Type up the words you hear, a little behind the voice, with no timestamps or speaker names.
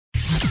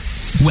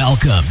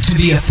Welcome to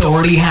the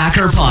Authority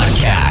Hacker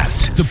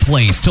Podcast, the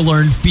place to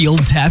learn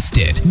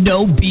field-tested,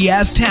 no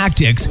BS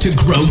tactics to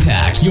growth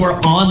hack your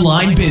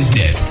online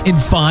business and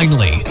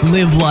finally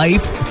live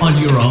life on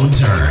your own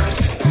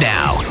terms.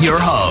 Now, your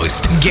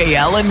host,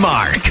 Gael and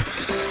Mark.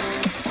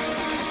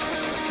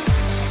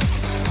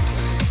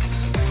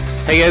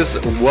 Hey guys,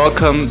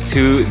 welcome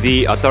to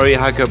the Authority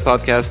Hacker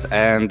Podcast,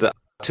 and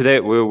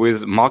today we're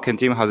with Mark and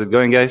Tim. How's it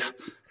going, guys?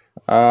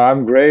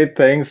 I'm great,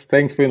 thanks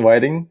for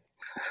inviting.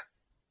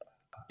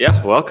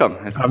 Yeah, welcome.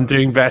 I'm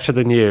doing better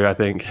than you, I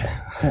think.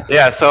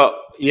 Yeah, so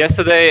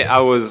yesterday I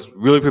was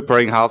really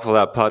preparing hard for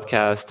that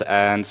podcast,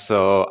 and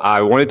so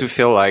I wanted to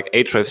feel like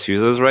Ahrefs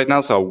users right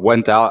now, so I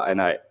went out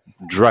and I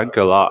drank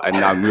a lot, and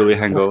now I'm really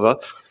hangover.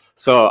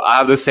 So I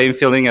have the same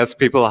feeling as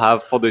people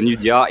have for the new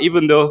DR,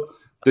 even though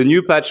the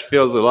new patch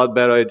feels a lot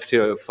better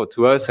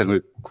to us, and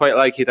we quite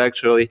like it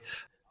actually.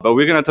 But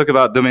we're going to talk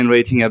about domain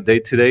rating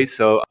update today.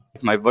 So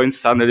if my voice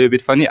sounded a little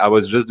bit funny, I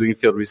was just doing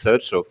field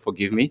research, so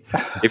forgive me.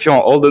 If you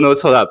want all the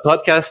notes for that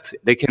podcast,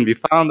 they can be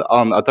found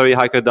on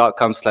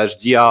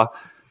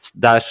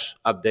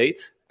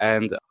authorityhacker.com/dr-update.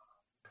 And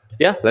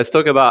yeah, let's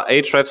talk about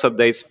Ahrefs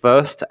updates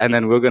first, and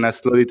then we're going to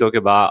slowly talk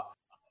about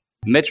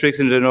metrics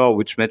in general,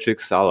 which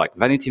metrics are like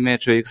vanity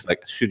metrics,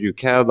 like should you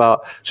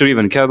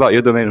even care about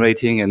your domain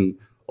rating, and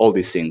all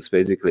these things,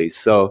 basically.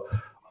 So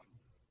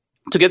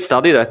to get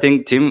started, I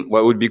think, Tim,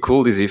 what would be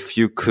cool is if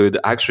you could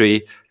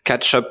actually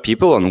catch up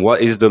people on what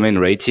is domain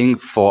rating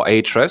for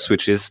Ahrefs,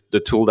 which is the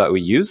tool that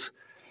we use.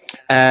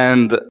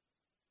 And,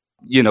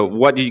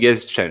 what do you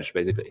guys change,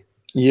 basically?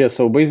 Yeah,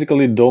 so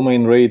basically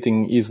domain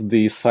rating is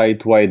the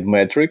site-wide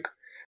metric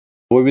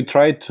where we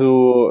try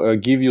to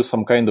give you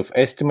some kind of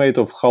estimate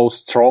of how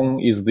strong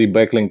is the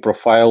backlink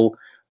profile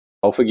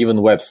of a given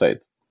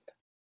website.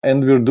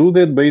 And we'll do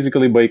that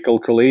basically by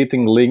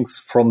calculating links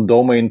from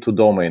domain to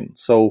domain.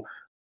 So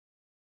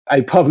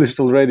I published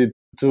already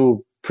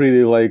 2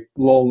 pretty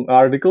long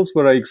articles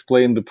where I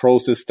explain the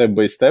process step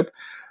by step.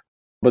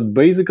 But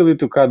basically,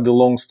 to cut the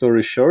long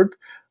story short,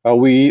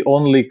 we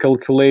only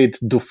calculate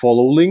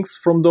do-follow links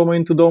from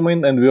domain to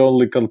domain, and we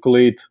only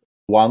calculate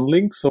one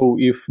link. So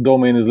if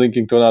domain is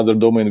linking to another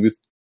domain with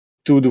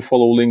 2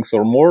 do-follow links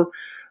or more,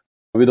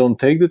 we don't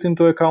take that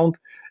into account.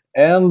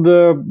 And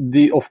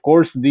of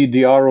course, the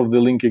DR of the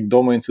linking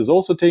domains is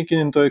also taken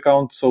into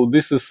account. So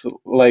this is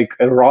like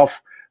a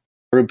rough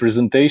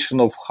representation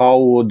of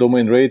how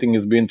domain rating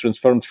is being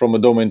transformed from a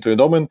domain to a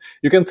domain.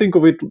 You can think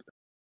of it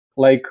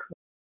like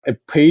a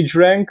page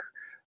rank,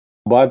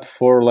 but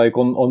for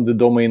on the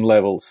domain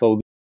level. So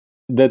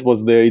that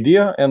was the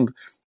idea. And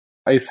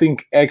I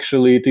think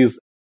actually it is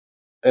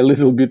a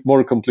little bit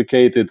more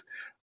complicated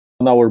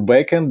on our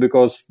backend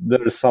because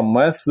there is some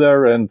math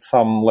there and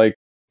some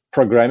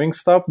programming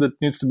stuff that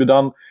needs to be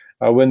done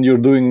when you're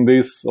doing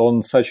this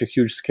on such a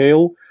huge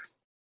scale.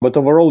 But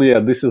overall, yeah,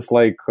 this is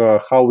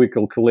how we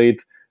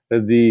calculate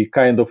the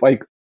kind of, I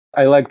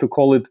like to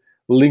call it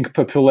link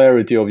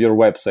popularity of your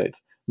website,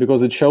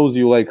 because it shows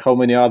you how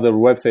many other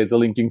websites are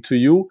linking to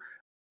you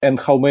and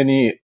how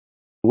many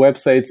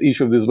websites each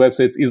of these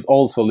websites is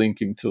also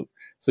linking to.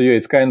 So yeah,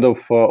 it's kind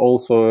of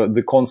also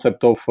the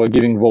concept of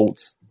giving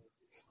votes.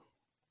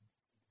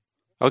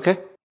 Okay.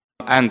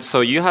 And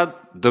so you had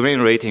domain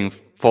rating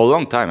for a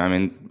long time. I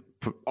mean,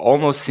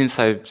 almost since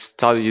I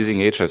started using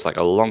Ahrefs,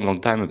 a long,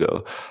 long time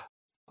ago.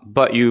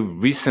 But you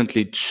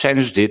recently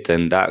changed it,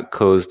 and that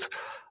caused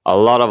a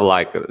lot of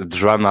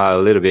drama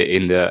a little bit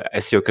in the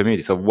SEO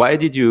community. So why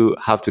did you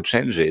have to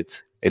change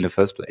it in the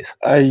first place?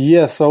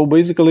 Yeah, so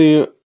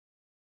basically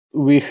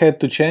we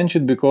had to change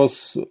it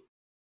because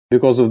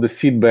of the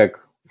feedback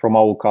from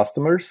our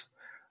customers.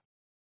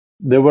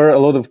 There were a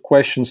lot of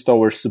questions to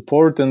our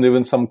support, and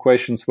even some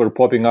questions were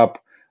popping up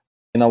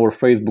in our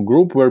Facebook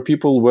group where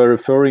people were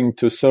referring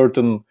to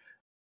certain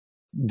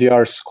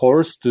DR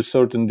scores, to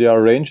certain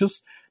DR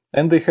ranges,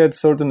 and they had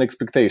certain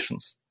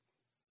expectations.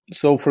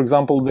 So, for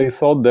example, they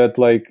thought that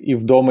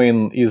if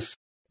domain is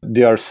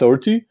DR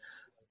 30,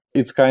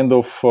 it's kind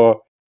of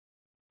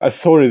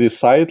authority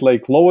site,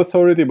 low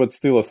authority, but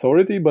still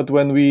authority. But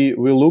when we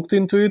looked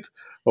into it,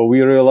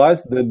 we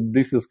realized that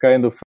this is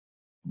kind of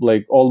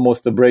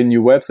almost a brand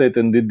new website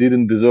and it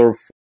didn't deserve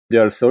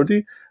DR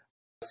 30.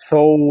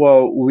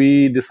 So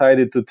we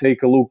decided to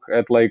take a look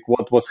at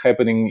what was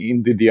happening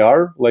in the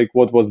DR,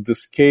 what was the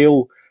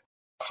scale,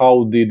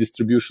 how the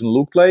distribution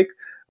looked like,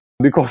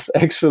 because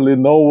actually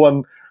no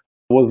one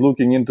was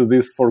looking into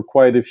this for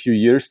quite a few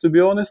years, to be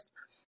honest,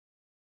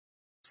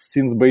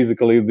 since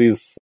basically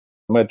this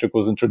metric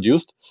was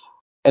introduced.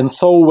 And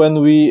so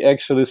when we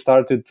actually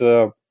started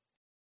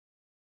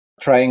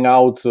trying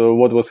out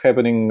what was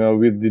happening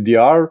with the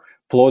DR,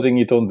 plotting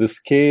it on the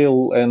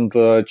scale and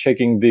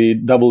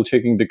double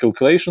checking the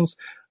calculations,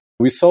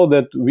 we saw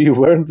that we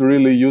weren't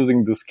really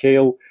using the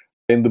scale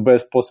in the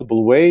best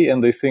possible way.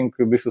 And I think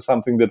this is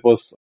something that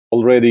was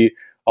already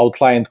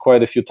outlined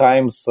quite a few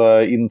times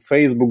in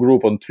Facebook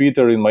group, on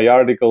Twitter, in my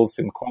articles,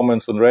 in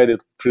comments on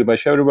Reddit, pretty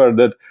much everywhere,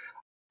 that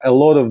a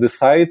lot of the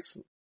sites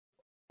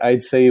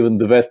I'd say even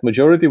the vast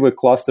majority were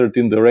clustered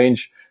in the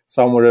range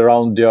somewhere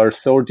around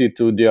DR30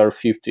 to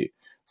DR50.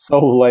 So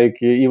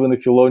like even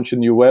if you launch a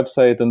new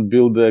website and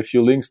build a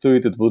few links to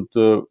it, it would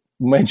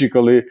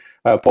magically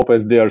pop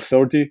as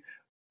DR30.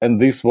 And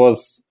this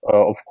was,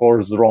 of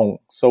course, wrong.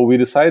 So we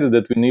decided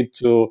that we need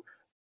to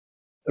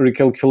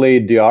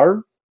recalculate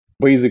DR,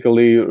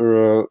 basically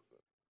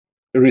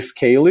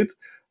rescale it,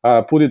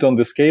 put it on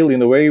the scale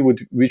in a way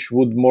which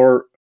would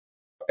more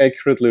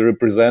accurately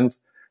represent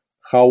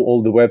how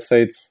all the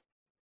websites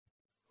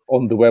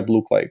on the web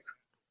look like.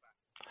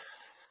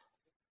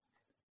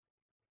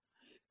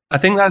 I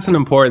think that's an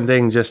important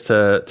thing just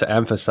to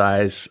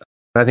emphasize.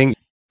 I think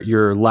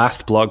your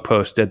last blog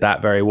post did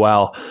that very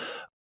well.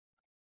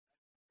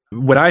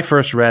 When I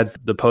first read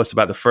the post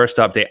about the first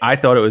update, I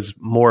thought it was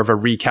more of a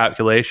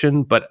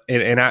recalculation, but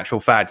in actual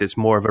fact, it's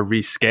more of a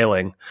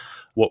rescaling.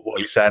 What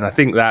you said, and I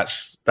think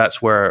that's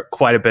where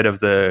quite a bit of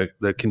the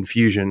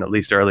confusion, at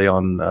least early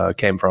on,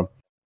 came from.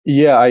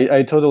 Yeah,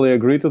 I totally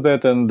agree to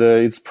that, and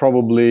it's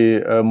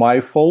probably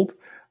my fault,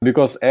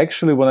 because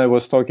actually when I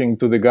was talking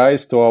to the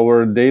guys, to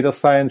our data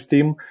science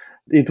team,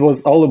 it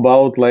was all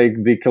about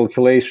like the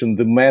calculation,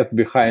 the math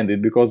behind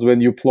it, because when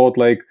you plot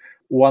like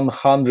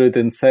 100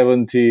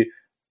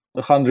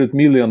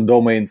 million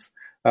domains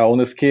on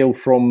a scale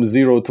from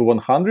 0 to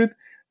 100,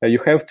 you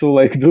have to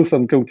like do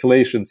some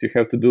calculations, you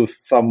have to do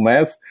some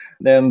math,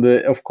 and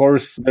of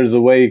course there's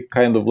a way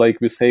kind of like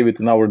we save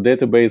it in our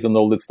database and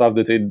all that stuff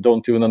that I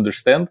don't even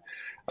understand.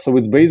 So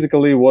it's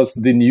basically was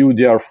the new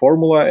DR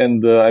formula,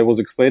 and I was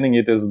explaining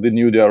it as the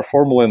new DR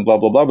formula and blah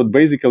blah blah, but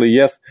basically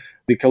yes,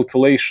 the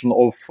calculation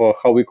of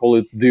how we call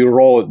it the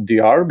raw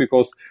DR,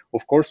 because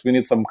of course we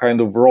need some kind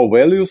of raw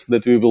values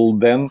that we will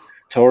then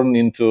turn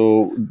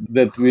into,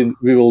 that we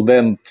will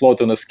then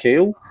plot on a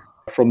scale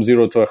from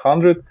 0 to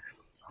 100.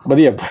 But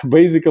yeah,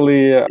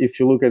 basically, if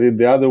you look at it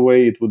the other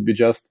way, it would be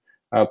just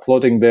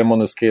plotting them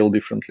on a scale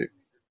differently.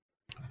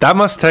 That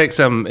must take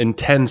some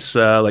intense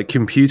like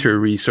computer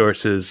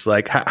resources.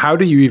 Like, how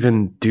do you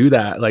even do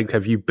that? Like,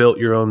 have you built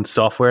your own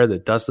software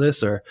that does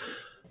this, or?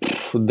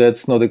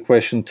 That's not a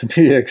question to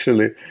me,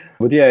 actually.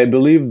 But yeah, I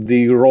believe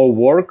the raw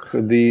work,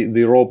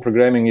 the raw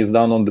programming is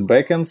done on the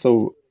backend.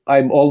 So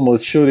I'm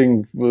almost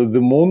shooting the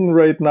moon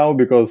right now,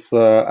 because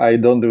I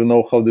don't even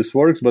know how this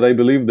works. But I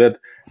believe that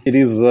it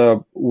is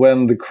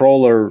when the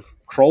crawler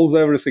crawls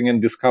everything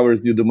and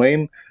discovers new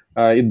domain,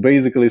 it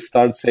basically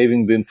starts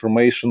saving the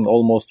information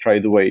almost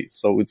right away.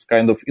 So it's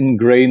kind of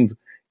ingrained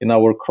in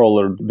our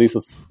crawler. This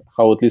is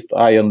how at least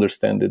I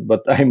understand it,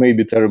 but I may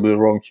be terribly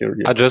wrong here.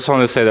 Yeah. I just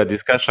want to say that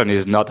discussion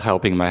is not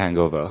helping my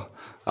hangover.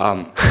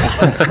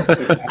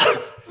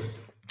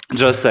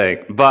 Just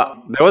saying. But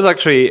there was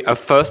actually a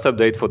first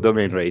update for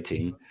domain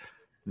rating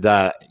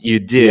that you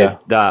did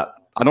that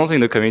I don't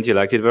think the community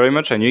liked it very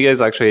much. And you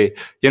guys actually,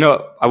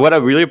 what I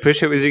really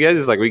appreciate with you guys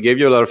is like we gave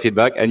you a lot of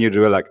feedback and you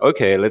were like,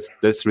 okay, let's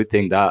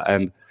rethink that.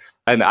 And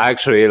I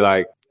actually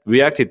like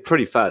reacted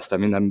pretty fast. I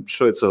mean, I'm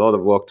sure it's a lot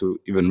of work to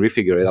even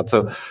refigure it out.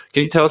 So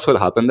can you tell us what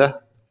happened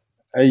there?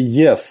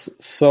 Yes.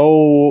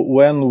 So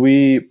when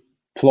we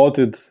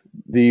plotted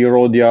the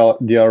raw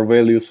DR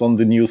values on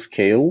the new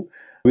scale,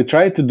 we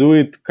tried to do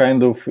it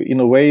kind of in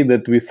a way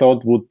that we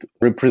thought would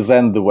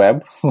represent the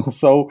web.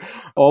 So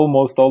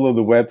almost all of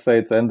the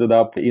websites ended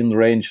up in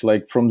range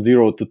like from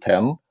 0 to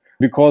 10.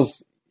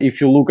 Because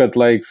if you look at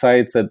like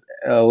sites at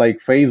like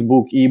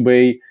Facebook,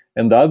 eBay,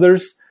 and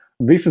others,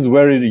 this is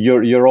where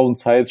your own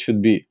site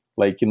should be,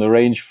 like in a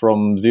range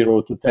from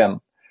 0 to 10.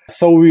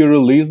 So we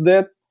released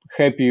that,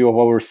 happy of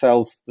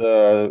ourselves,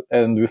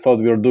 and we thought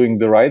we were doing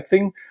the right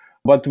thing.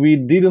 But we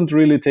didn't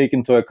really take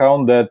into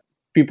account that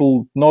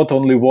people not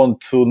only want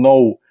to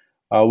know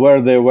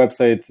where their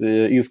website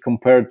is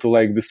compared to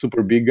like the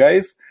super big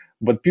guys,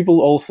 but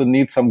people also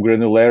need some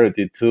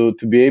granularity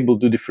to be able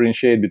to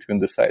differentiate between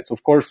the sites.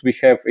 Of course, we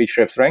have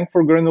Ahrefs rank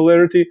for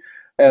granularity,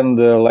 and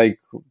like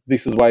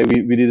this is why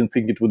we didn't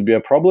think it would be a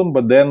problem.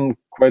 But then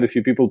quite a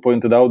few people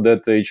pointed out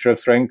that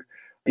Ahrefs rank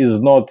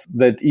is not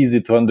that easy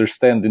to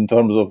understand in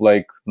terms of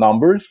like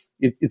numbers.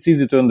 It's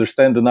easy to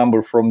understand the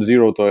number from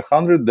 0 to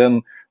 100,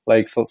 then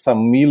like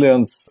some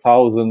millions,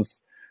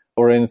 thousands,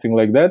 or anything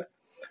like that.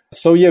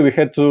 So yeah, we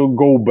had to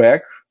go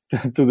back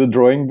to the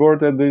drawing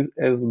board,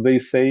 as they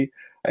say,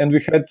 and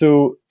we had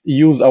to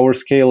use our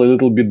scale a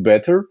little bit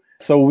better.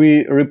 So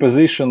we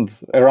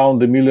repositioned around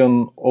 1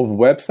 million of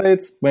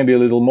websites, maybe a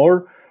little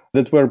more,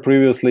 that were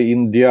previously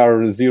in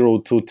DR 0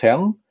 to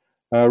 10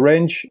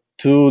 range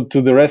to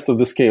the rest of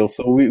the scale.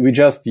 So we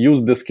just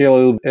used the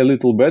scale a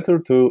little better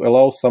to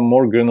allow some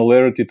more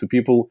granularity to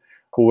people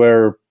who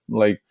were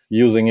like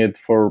using it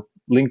for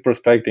link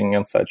prospecting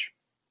and such.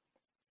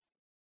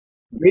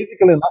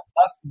 Basically,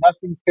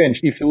 nothing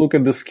changed. If you look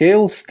at the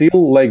scale,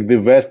 still like the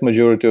vast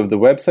majority of the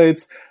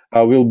websites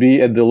will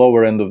be at the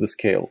lower end of the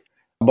scale.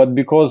 But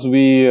because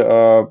we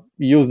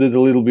used it a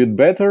little bit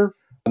better,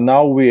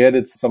 now we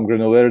added some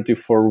granularity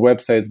for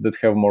websites that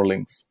have more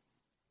links.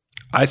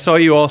 I saw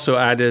you also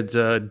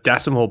added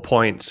decimal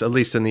points, at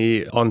least in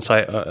the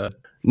on-site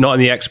not in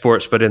the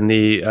exports, but in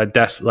the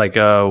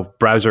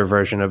browser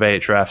version of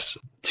Ahrefs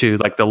to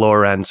like the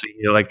lower end. So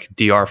you're like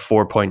DR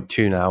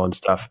 4.2 now and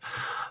stuff.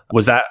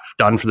 Was that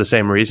done for the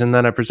same reason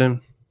then, I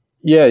presume?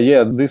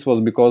 Yeah. This was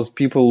because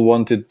people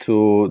wanted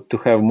to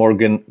have more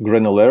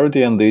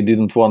granularity and they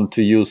didn't want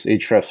to use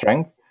Ahrefs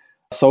rank.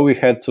 So we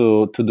had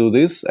to do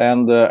this.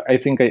 And I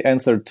think I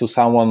answered to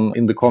someone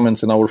in the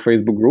comments in our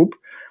Facebook group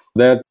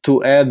that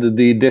to add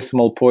the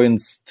decimal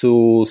points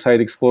to Site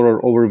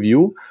Explorer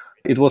overview,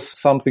 it was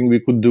something we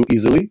could do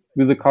easily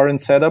with the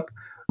current setup.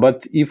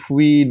 But if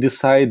we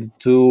decide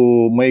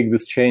to make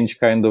this change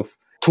kind of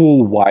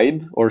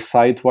tool-wide or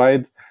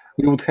site-wide,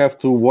 we would have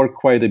to work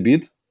quite a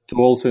bit to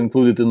also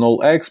include it in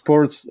all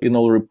exports, in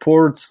all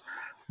reports,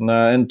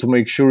 and to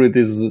make sure it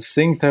is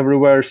synced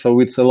everywhere. So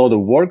it's a lot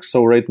of work.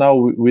 So right now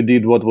we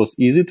did what was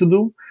easy to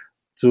do,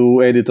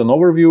 to edit an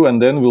overview,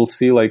 and then we'll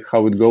see like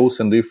how it goes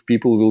and if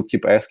people will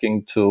keep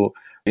asking to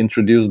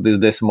introduce these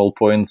decimal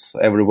points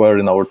everywhere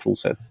in our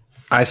toolset.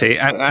 I see.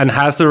 And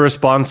has the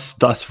response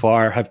thus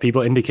far, have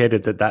people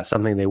indicated that that's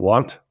something they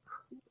want?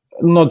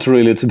 Not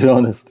really, to be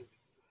honest.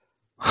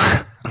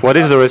 What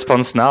is the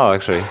response now,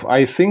 actually?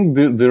 I think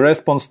the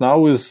response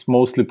now is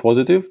mostly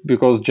positive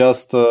because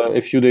just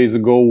a few days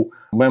ago,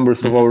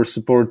 members of our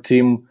support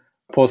team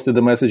posted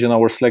a message in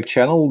our Slack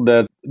channel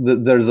that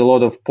there's a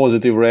lot of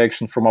positive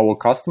reaction from our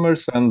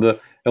customers and a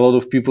lot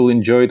of people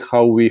enjoyed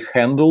how we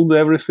handled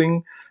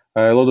everything.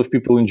 A lot of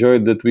people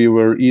enjoyed that we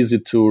were easy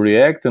to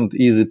react and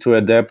easy to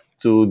adapt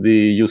to the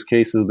use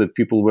cases that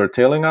people were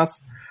telling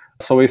us.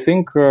 So I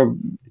think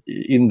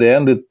in the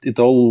end, it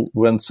all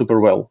went super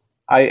well.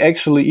 I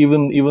actually,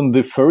 even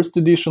the first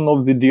edition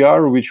of the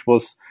DR,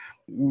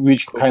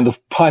 which kind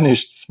of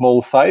punished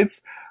small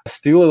sites,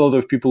 still a lot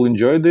of people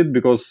enjoyed it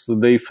because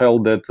they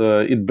felt that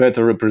it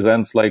better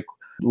represents like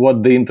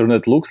what the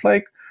internet looks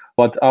like.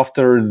 But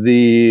after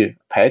the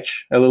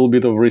patch, a little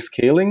bit of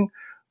rescaling,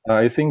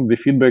 I think the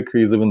feedback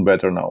is even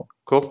better now.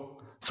 Cool.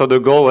 So the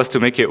goal was to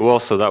make it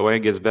worse so that when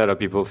it gets better,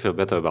 people feel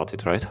better about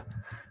it, right?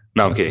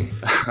 No, I'm kidding.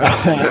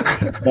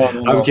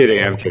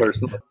 I'm kidding.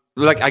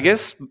 Like, I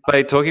guess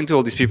by talking to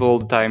all these people all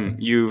the time,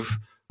 you've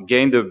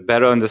gained a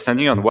better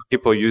understanding on what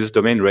people use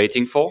domain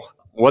rating for.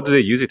 What do they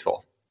use it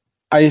for?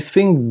 I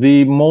think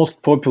the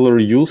most popular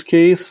use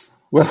case,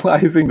 well, I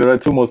think there are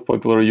two most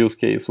popular use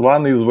cases.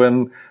 One is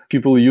when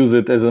people use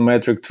it as a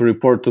metric to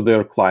report to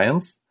their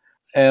clients.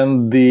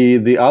 And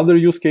the other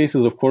use case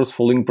is, of course,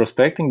 for link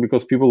prospecting,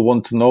 because people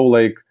want to know,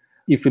 like,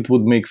 if it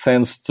would make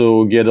sense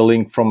to get a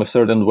link from a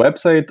certain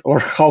website or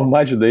how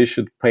much they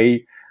should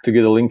pay to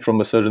get a link from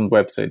a certain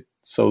website.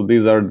 So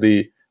these are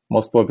the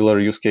most popular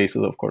use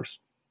cases, of course.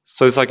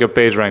 So it's like a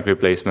page rank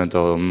replacement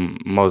or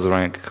Moz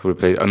rank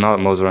not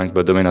Moz rank,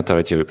 but domain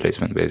authority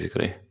replacement,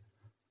 basically.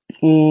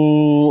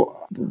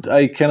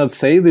 I cannot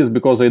say this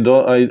because I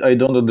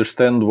don't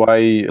understand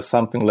why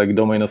something like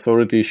domain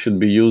authority should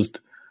be used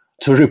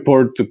to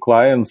report to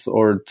clients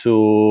or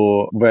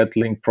to vet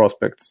link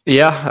prospects.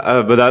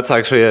 Yeah, but that's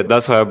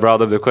why I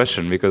brought up the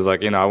question, because I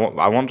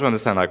want to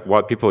understand like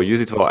what people use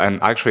it for.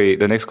 And actually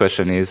the next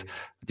question is,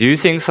 do you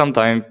think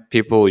sometimes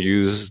people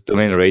use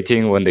domain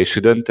rating when they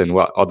shouldn't, and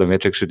what other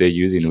metrics should they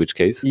use in which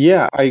case?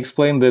 Yeah, I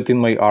explained that in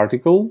my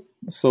article.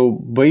 So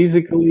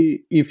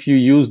basically, if you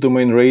use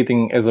domain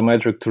rating as a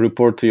metric to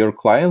report to your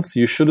clients,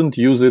 you shouldn't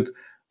use it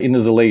in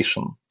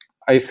isolation.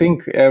 I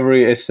think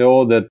every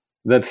SEO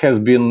that has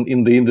been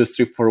in the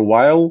industry for a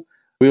while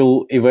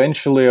will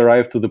eventually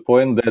arrive to the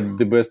point that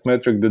the best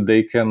metric that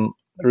they can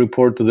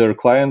report to their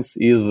clients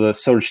is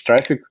search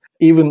traffic,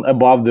 even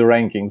above the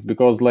rankings,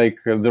 because like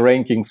the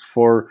rankings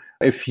for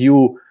a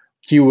few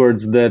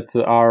keywords that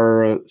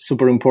are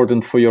super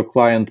important for your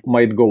client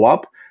might go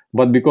up,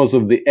 but because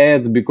of the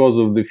ads, because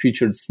of the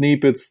featured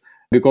snippets,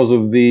 because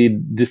of the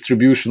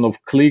distribution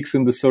of clicks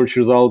in the search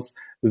results,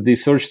 the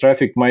search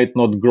traffic might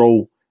not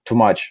grow too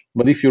much.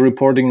 But if you're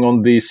reporting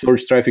on the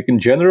search traffic in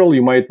general,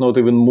 you might not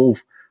even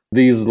move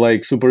these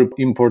like super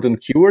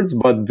important keywords,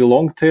 but the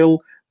long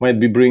tail might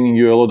be bringing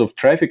you a lot of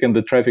traffic, and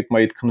the traffic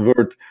might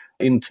convert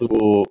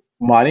into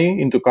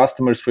money, into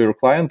customers for your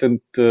client,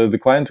 and the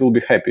client will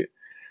be happy.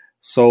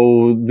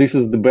 So this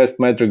is the best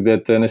metric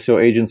that an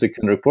SEO agency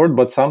can report,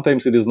 but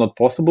sometimes it is not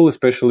possible,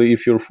 especially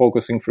if you're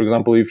focusing, for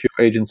example, if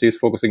your agency is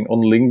focusing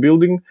on link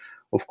building.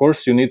 Of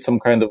course, you need some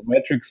kind of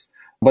metrics.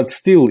 But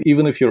still,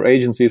 even if your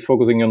agency is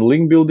focusing on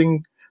link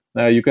building,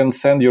 you can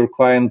send your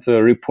client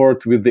a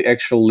report with the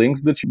actual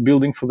links that you're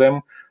building for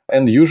them.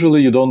 And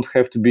usually you don't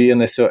have to be an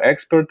SEO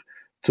expert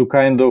to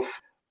kind of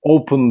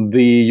open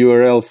the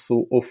URLs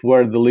of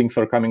where the links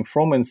are coming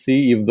from and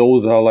see if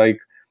those are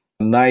like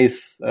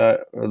nice,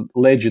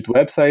 legit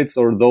websites,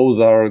 or those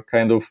are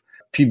kind of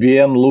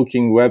PBN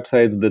looking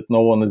websites that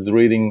no one is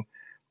reading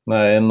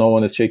and no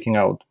one is checking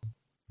out.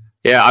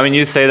 Yeah, I mean,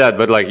 you say that,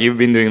 but like you've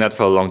been doing that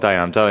for a long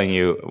time. I'm telling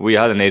you, we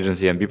had an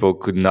agency and people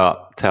could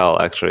not tell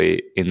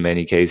actually in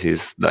many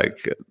cases. Like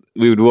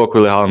we would work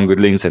really hard on good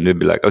links and we'd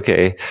be like,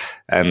 okay,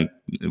 and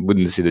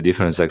wouldn't see the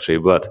difference actually.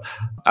 But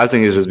I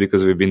think it's just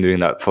because we've been doing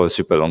that for a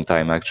super long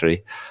time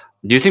actually.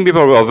 Do you think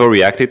people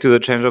overreacted to the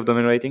change of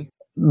domain rating?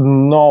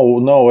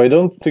 No, I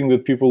don't think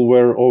that people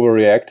were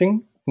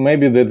overreacting.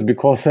 Maybe that's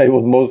because I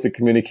was mostly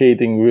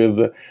communicating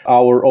with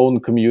our own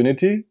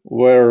community,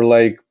 where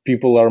like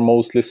people are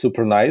mostly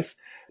super nice.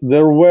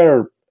 There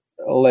were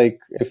like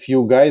a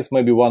few guys,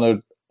 maybe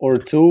one or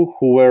two,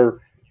 who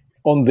were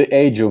on the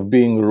edge of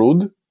being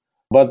rude.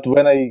 But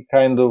when I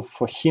kind of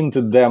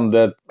hinted them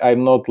that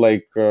I'm not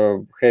like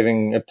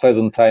having a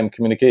pleasant time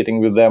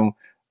communicating with them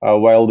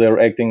while they're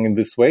acting in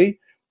this way,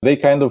 they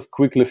kind of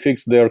quickly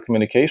fixed their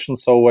communication.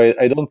 So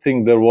I don't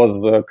think there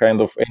was kind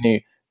of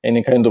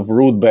any kind of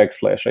rude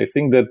backslash. I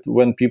think that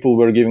when people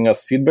were giving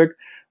us feedback,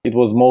 it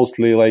was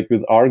mostly like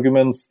with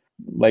arguments,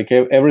 like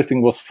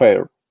everything was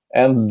fair.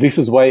 And this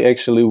is why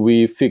actually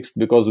we fixed,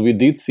 because we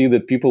did see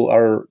that people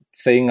are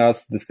saying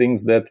us the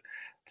things that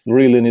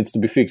really needs to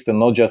be fixed and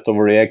not just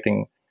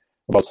overreacting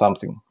about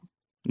something.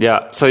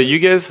 Yeah. So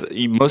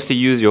you mostly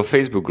use your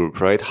Facebook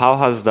group, right? How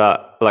has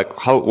that, like,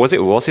 how was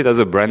it as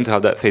a brand to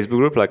have that Facebook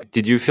group? Like,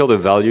 did you feel the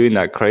value in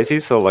that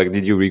crisis, or like,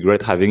 did you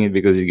regret having it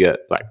because you get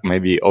like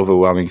maybe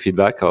overwhelming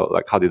feedback, or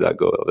like, how did that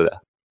go over there?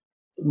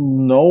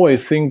 No, I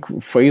think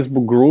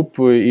Facebook group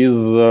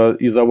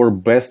is our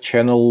best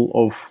channel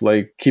of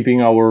like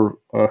keeping our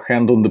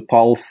hand on the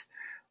pulse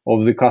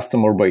of the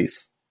customer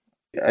base.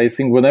 I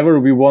think whenever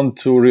we want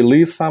to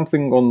release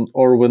something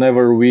or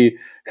whenever we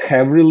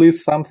have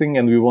released something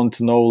and we want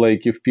to know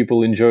like if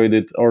people enjoyed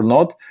it or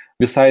not,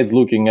 besides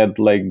looking at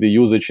like the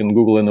usage in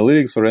Google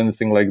Analytics or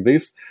anything like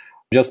this,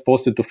 just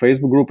post it to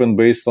Facebook group, and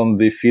based on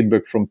the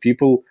feedback from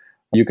people,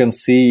 you can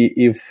see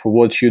if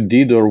what you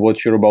did or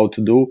what you're about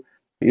to do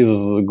is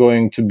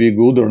going to be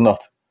good or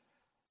not.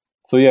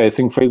 So yeah, I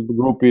think Facebook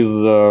group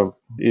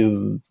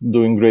is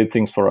doing great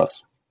things for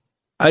us.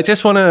 I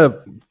just want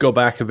to go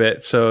back a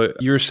bit. So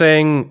you were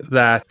saying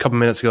that a couple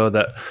minutes ago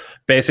that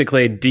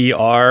basically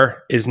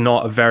DR is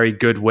not a very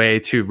good way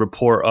to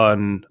report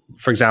on,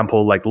 for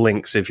example, like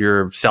links if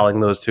you're selling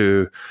those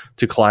to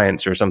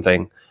clients or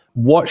something.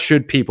 What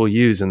should people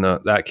use in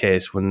that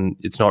case when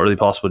it's not really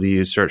possible to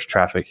use search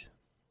traffic?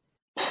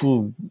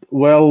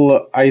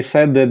 Well, I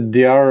said that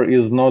DR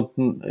is not,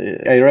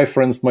 I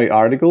referenced my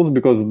articles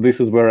because this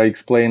is where I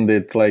explained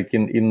it like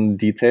in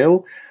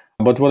detail.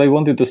 But what I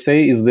wanted to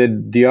say is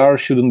that DR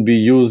shouldn't be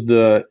used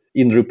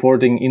in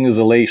reporting in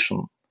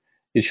isolation.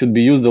 It should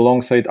be used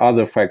alongside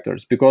other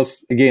factors.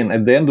 Because again,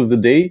 at the end of the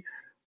day,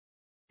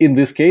 in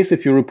this case,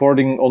 if you're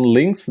reporting on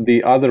links,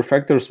 the other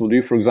factors would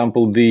be, for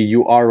example, the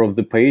UR of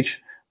the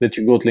page that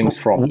you got links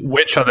from.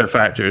 Which other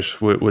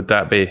factors would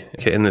that be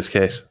in this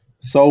case?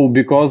 So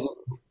because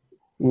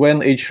when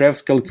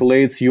Ahrefs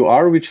calculates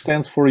UR, which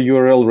stands for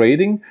URL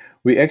rating,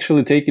 we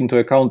actually take into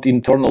account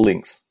internal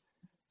links.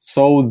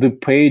 So the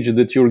page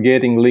that you're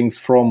getting links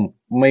from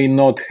may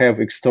not have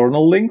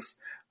external links,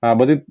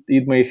 but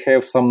it may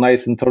have some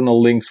nice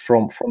internal links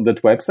from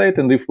that website.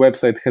 And if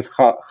website has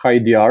high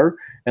DR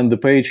and the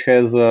page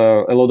has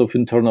a lot of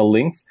internal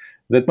links,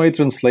 that might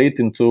translate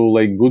into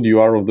like good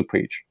UR of the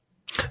page.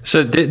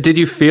 So did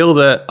you feel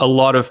that a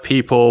lot of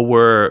people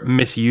were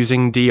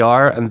misusing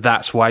DR and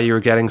that's why you were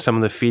getting some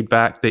of the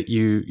feedback that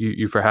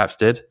you perhaps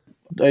did?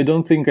 I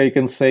don't think I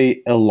can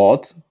say a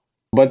lot.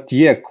 But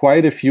yeah,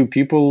 quite a few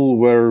people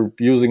were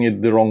using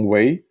it the wrong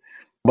way.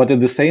 But at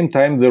the same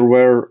time, there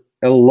were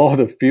a lot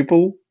of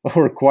people,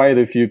 or quite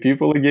a few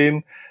people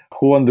again,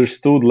 who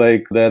understood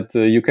like that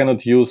you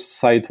cannot use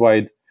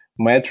site-wide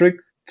metric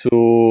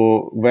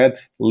to vet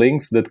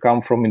links that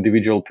come from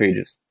individual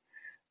pages.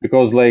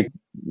 Because like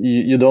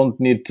you don't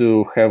need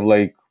to have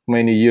like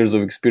many years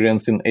of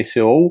experience in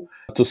SEO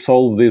to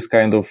solve this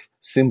kind of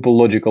simple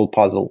logical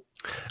puzzle.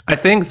 I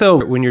think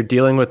though, when you're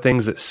dealing with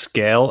things at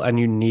scale and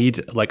you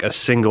need like a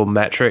single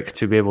metric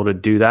to be able to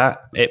do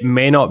that, it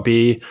may not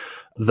be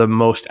the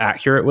most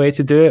accurate way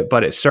to do it,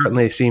 but it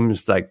certainly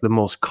seems like the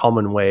most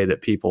common way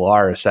that people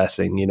are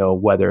assessing,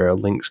 whether a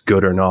link's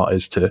good or not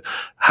is to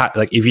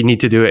like if you need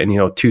to do it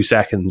in 2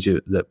 seconds,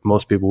 that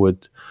most people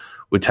would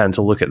tend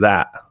to look at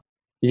that.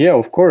 Yeah,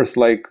 of course.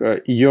 Like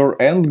your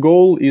end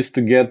goal is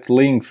to get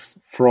links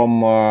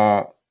from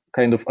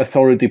kind of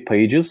authority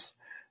pages,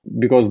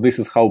 because this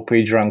is how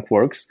PageRank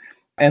works.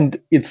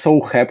 And it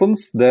so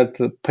happens that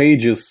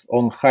pages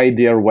on high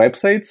DR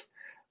websites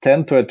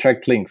tend to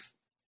attract links.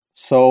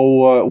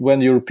 So when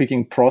you're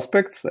picking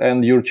prospects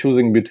and you're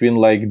choosing between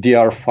like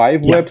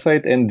DR5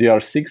 website and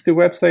DR60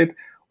 website,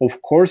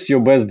 of course, your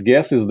best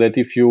guess is that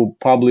if you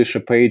publish a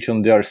page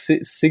on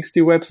DR60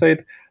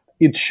 website,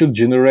 it should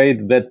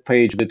generate that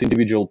page, that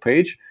individual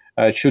page,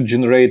 should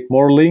generate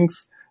more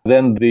links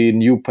than the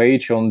new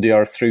page on the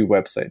R3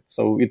 website.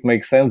 So it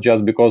makes sense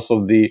just because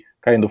of the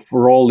kind of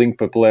raw link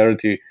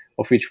popularity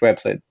of each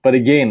website. But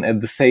again, at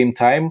the same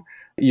time,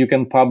 you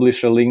can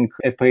publish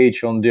a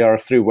page on the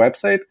R3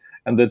 website,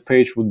 and that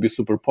page would be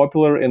super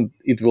popular and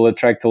it will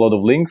attract a lot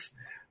of links.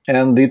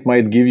 And it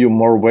might give you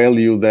more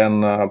value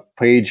than a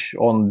page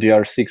on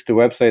DR60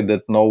 website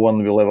that no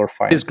one will ever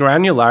find. Is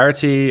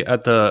granularity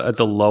at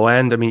the low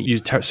end? I mean,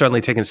 you've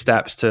certainly taken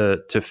steps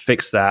to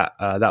fix that.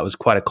 That was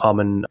quite a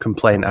common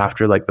complaint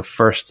after like the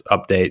first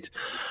update.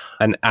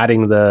 And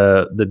adding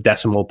the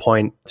decimal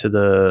point to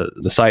the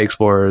Site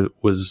Explorer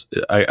was,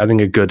 I think,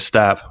 a good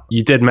step.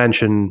 You did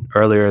mention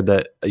earlier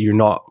that you're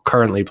not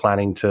currently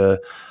planning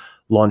to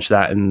launch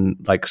that in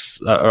like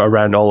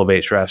around all of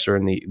Ahrefs or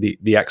in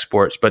the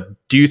exports. But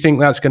do you think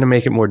that's going to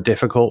make it more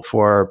difficult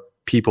for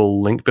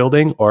people link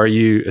building? Or are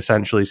you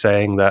essentially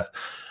saying that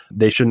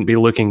they shouldn't be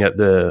looking at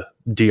the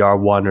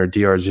DR1 or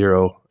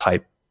DR0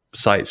 type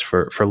sites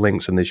for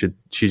links and they should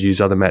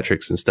use other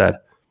metrics instead?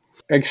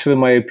 Actually,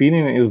 my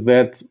opinion is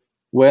that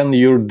when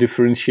you're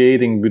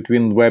differentiating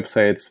between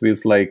websites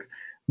with like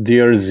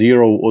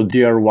DR0 or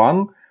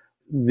DR1,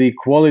 the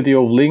quality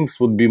of links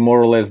would be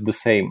more or less the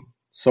same.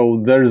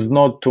 So there's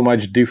not too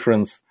much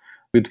difference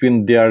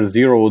between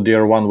DR0 or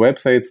DR1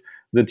 websites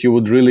that you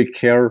would really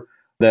care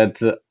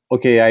that,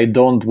 okay, I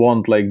don't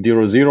want like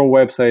DR0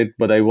 website,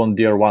 but I want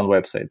DR1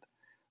 website.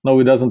 No,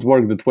 it doesn't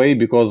work that way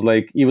because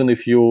like even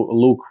if you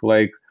look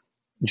like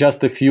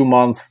just a few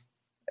months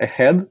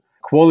ahead,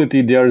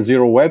 quality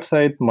DR0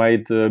 website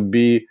might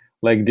be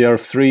like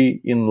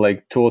DR3 in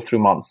like 2 or 3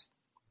 months.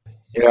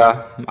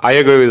 Yeah, I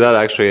agree with that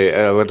actually.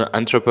 When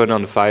Entrepreneur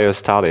on Fire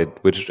started,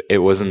 which it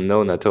wasn't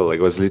known at all, like,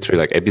 it was literally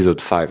like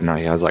episode 5. Now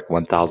he has like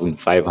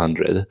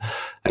 1,500.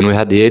 And we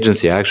had the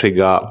agency. I actually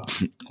got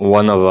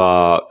one of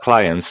our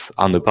clients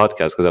on the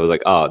podcast because I was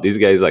like, oh, this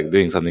guy is like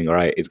doing something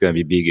right. It's going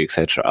to be big,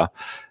 etc.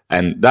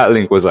 And that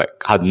link was like,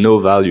 had no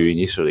value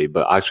initially,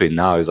 but actually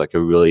now is like a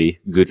really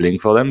good link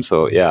for them.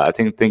 So yeah, I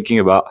think thinking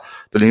about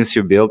the links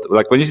you build,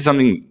 like when you see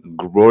something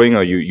growing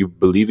or you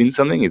believe in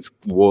something, it's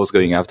worth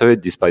going after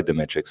it despite the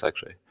metrics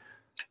actually.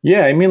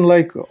 Yeah, I mean,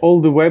 like all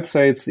the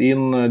websites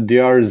in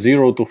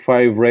DR0 to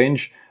 5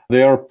 range,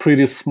 they are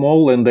pretty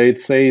small and I'd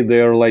say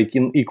they're like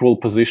in equal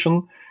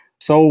position.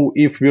 So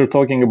if we're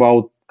talking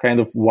about kind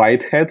of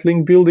white hat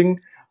link building,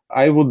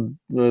 I would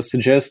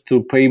suggest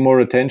to pay more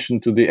attention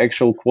to the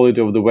actual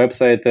quality of the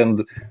website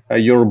and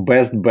your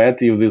best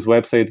bet if this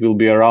website will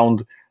be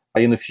around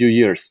in a few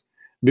years.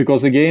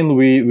 Because again,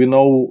 we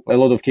know a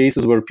lot of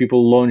cases where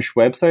people launch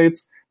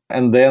websites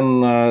and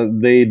then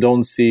they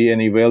don't see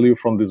any value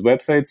from this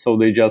website, so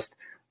they just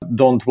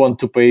don't want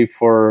to pay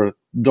for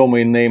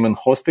domain name and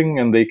hosting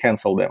and they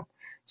cancel them.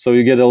 So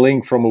you get a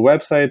link from a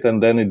website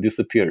and then it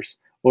disappears.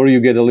 Or you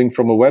get a link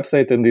from a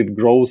website and it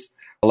grows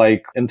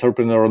like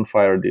Entrepreneur on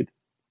Fire did.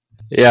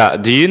 Yeah.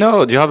 Do you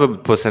have a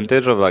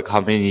percentage of like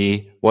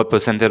what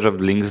percentage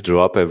of links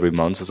drop every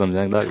month or something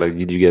like that? Like,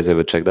 did you guys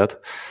ever check that?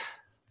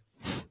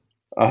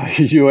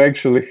 You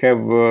actually have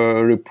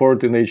a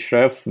report in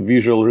Ahrefs,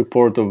 visual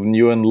report of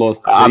new and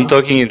lost. I'm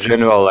talking in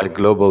general, like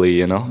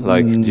globally,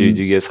 like do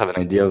you guys have an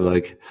idea of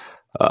like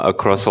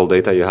across all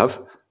data you have?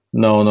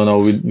 No.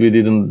 We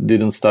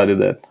didn't study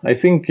that. I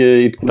think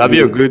it could that'd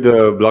be a good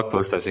blog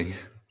post, I think.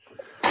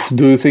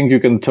 Do you think you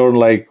can turn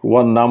like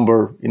one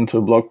number into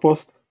a blog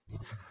post?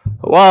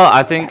 Well,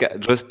 I think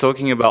just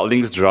talking about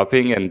links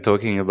dropping and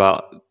talking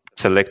about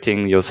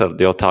selecting your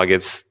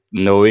targets,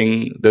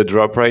 knowing the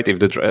drop rate.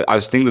 I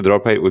think the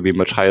drop rate would be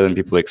much higher than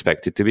people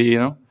expect it to be.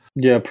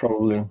 Yeah,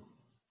 probably.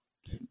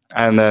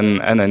 And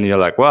then you're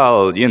like,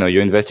 well,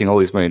 you're investing all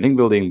this money in link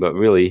building, but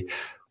really,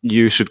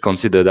 you should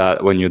consider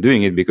that when you're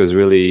doing it because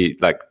really,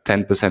 like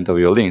 10% of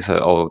your links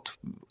or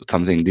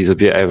something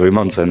disappear every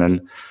month, and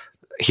then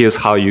here's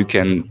how you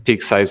can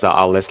pick sites that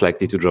are less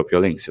likely to drop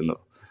your links.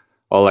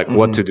 Or like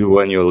what to do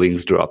when your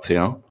links drop,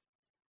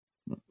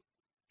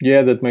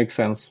 Yeah, that makes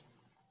sense.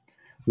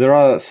 There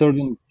are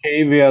certain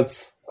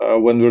caveats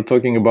when we're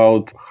talking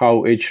about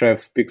how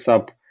Ahrefs picks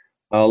up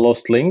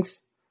lost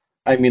links.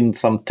 I mean,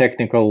 some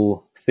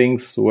technical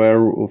things where,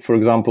 for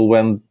example,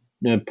 when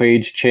a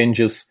page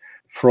changes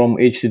from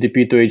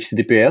HTTP to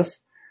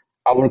HTTPS,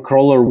 our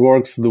crawler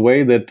works the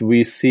way that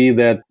we see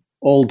that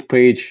old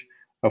page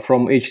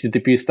from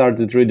HTTP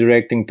started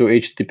redirecting to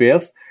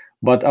HTTPS,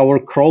 but our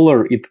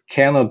crawler, it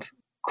cannot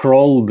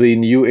crawl the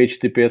new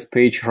HTTPS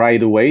page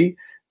right away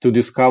to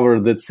discover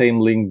that same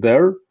link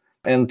there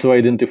and to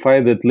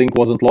identify that link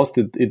wasn't lost.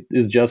 It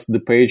is just the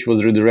page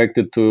was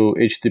redirected to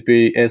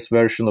HTTPS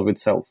version of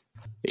itself.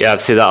 Yeah,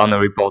 I've seen that on the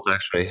report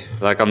actually.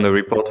 Like on the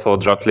report for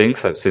dropped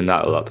links, I've seen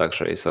that a lot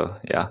actually. So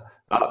yeah.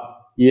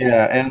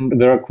 Yeah,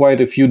 and there are quite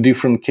a few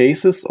different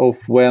cases of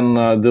when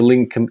the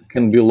link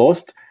can be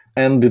lost,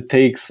 and it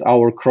takes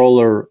our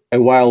crawler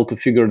a while to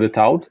figure that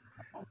out.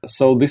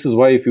 So this is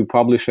why if you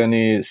publish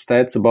any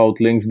stats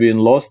about links being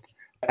lost,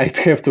 I'd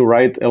have to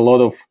write a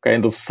lot of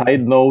kind of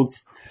side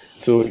notes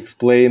to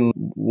explain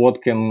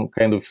what can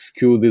kind of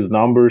skew these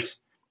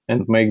numbers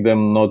and make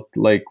them not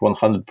like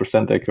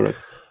 100% accurate.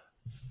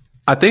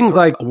 I think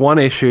like one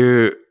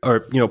issue,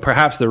 or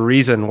perhaps the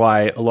reason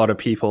why a lot of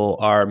people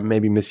are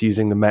maybe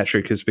misusing the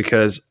metric is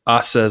because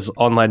us as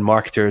online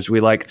marketers, we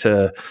like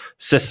to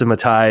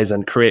systematize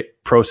and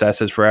create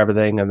processes for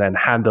everything and then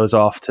hand those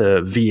off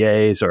to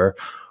VAs or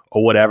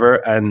whatever.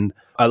 And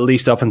at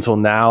least up until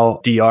now,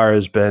 DR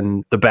has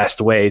been the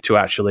best way to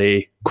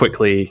actually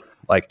quickly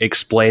like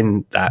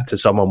explain that to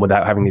someone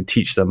without having to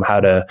teach them how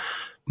to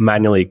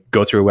manually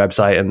go through a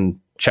website and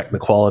check the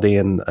quality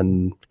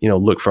and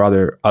look for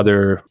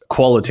other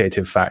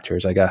qualitative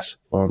factors, I guess,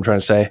 what I'm trying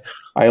to say.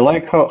 I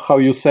like how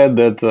you said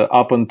that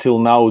up until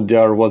now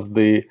DR was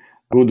the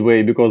good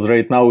way, because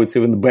right now it's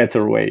even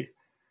better way.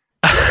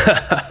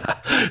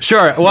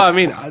 Sure. Well, I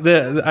mean,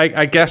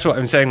 I guess what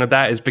I'm saying with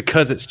that is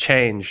because it's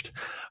changed,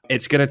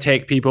 it's going to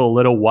take people a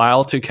little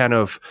while to kind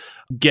of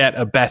get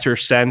a better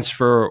sense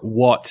for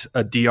what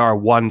a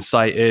DR1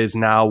 site is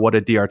now, what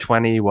a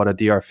DR20, what a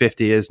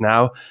DR50 is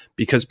now,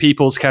 because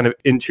people's kind of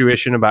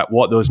intuition about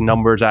what those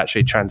numbers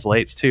actually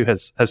translates to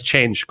has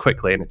changed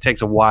quickly, and it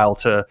takes a while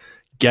to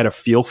get a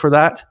feel for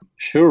that.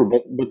 Sure,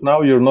 but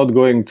now you're not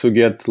going to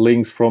get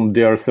links from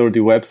DR30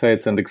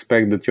 websites and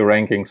expect that your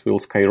rankings will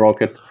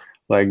skyrocket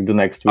like the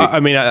next week. I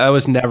mean, that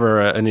was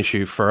never an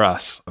issue for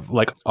us.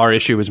 Like, our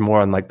issue was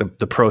more on like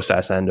the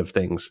process end of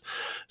things.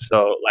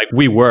 So like,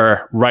 we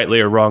were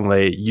rightly or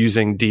wrongly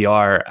using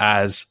DR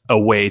as a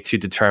way to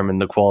determine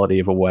the quality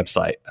of a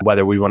website,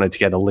 whether we wanted to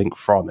get a link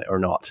from it or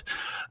not.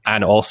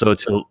 And also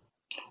to...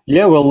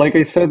 Yeah, well, like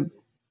I said,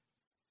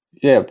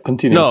 yeah,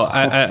 continue. No,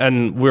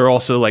 and we're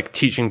also like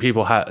teaching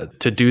people how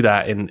to do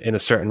that in a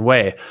certain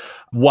way.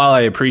 While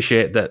I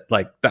appreciate that,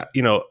 like that,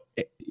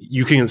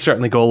 you can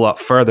certainly go a lot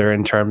further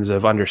in terms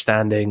of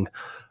understanding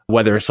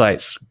whether a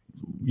site's,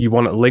 you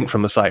want a link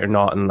from the site or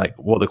not, and like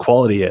what the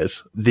quality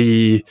is.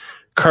 The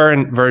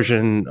current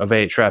version of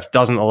Ahrefs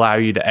doesn't allow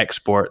you to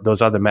export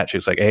those other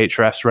metrics like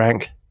Ahrefs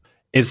rank.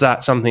 Is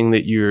that something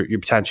that you're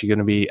potentially going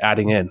to be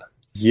adding in?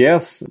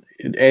 Yes,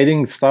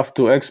 adding stuff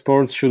to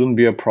exports shouldn't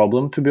be a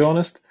problem, to be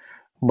honest.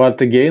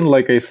 But again,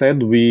 like I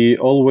said, we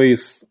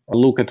always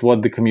look at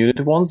what the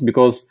community wants,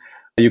 because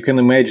you can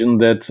imagine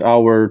that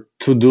our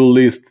to-do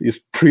list is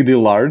pretty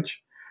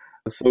large.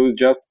 So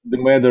just the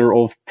matter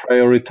of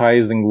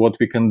prioritizing what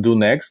we can do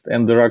next.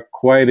 And there are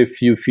quite a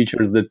few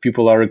features that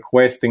people are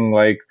requesting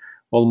like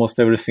almost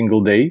every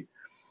single day.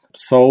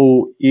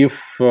 So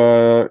if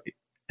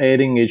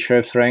adding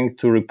Ahrefs rank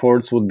to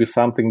reports would be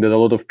something that a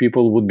lot of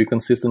people would be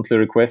consistently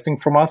requesting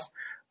from us,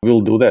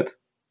 we'll do that.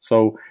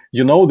 So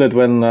you know that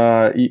when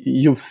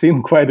you've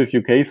seen quite a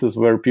few cases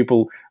where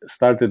people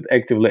started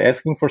actively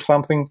asking for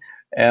something,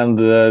 and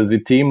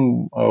the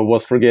team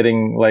was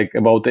forgetting like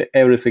about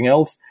everything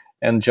else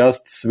and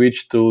just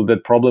switched to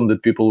that problem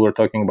that people were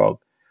talking about.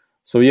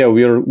 So yeah,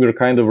 we're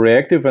kind of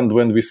reactive, and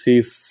when we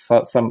see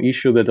some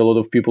issue that a lot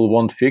of people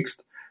want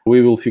fixed,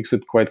 we will fix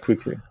it quite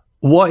quickly.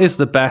 What is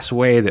the best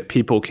way that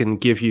people can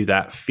give you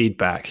that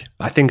feedback?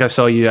 I think I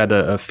saw you had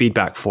a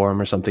feedback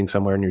form or something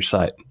somewhere on your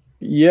site.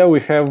 Yeah, we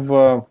have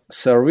a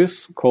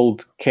service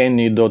called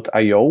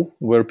Kenny.io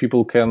where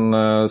people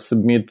can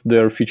submit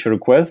their feature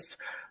requests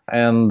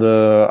and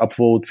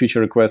upvote feature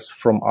requests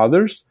from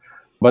others.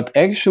 But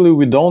actually,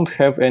 we don't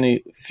have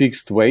any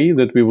fixed way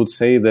that we would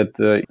say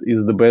that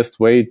is the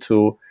best way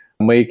to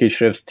make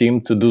Ahrefs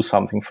team to do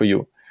something for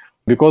you.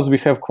 Because we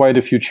have quite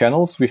a few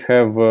channels. We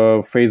have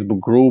a Facebook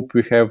group,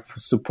 we have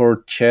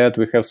support chat,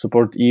 we have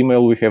support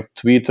email, we have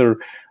Twitter,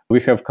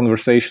 we have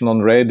conversation on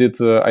Reddit.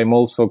 I'm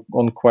also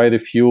on quite a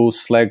few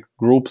Slack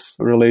groups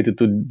related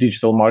to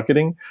digital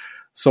marketing.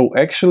 So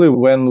actually,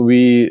 when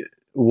we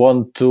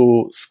want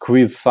to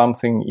squeeze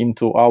something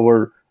into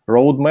our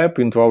roadmap,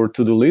 into our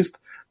to-do list,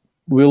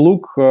 we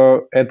look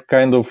at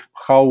kind of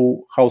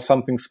how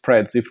something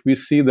spreads. If we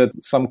see that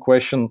some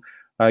question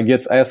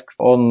gets asked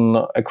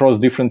across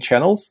different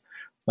channels,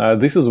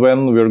 this is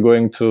when we're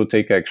going to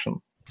take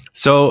action.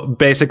 So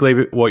basically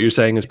what you're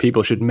saying is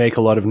people should make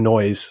a lot of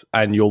noise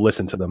and you'll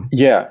listen to them.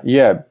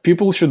 Yeah.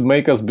 People should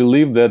make us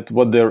believe that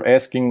what they're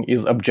asking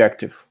is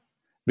objective.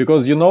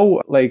 Because,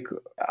 like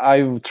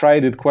I've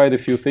tried it quite a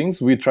few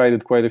things. We tried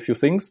it quite a few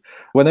things.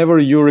 Whenever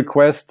you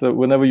post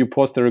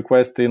a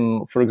request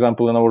in, for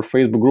example, in our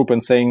Facebook group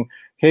and saying,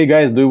 hey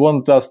guys, do you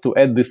want us to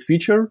add this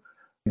feature?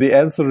 The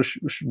answer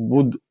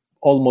would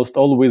almost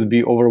always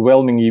be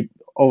overwhelming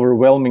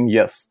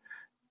yes.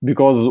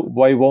 Because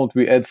why won't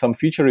we add some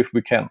feature if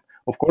we can?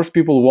 Of course,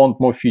 people want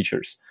more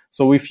features.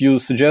 So if you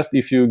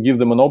give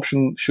them an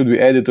option, should we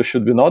add it or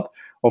should we not?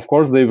 Of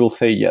course, they will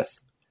say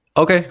yes.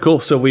 Okay, cool.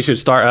 So we should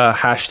start a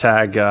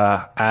hashtag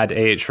add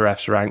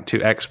Ahrefs rank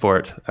to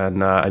export,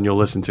 and you'll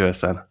listen to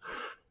us then.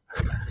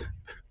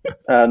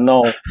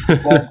 No,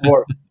 it won't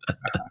work.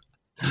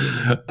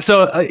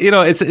 So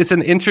it's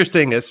an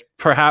interesting. It's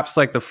perhaps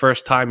like the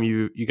first time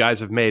you guys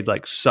have made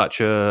like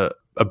such a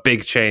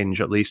big change,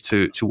 at least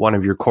to one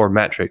of your core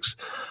metrics,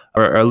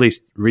 or at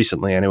least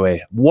recently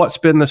anyway. What's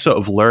been the sort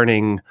of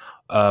learning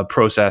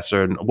process,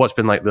 or what's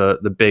been like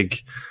the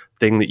big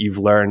thing that you've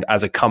learned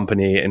as a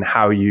company and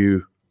how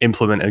you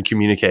implement and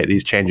communicate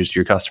these changes to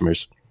your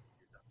customers?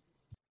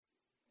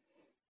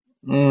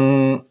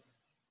 I'm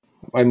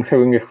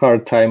having a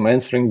hard time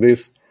answering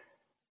this.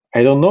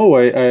 I don't know.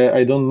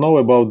 I don't know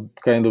about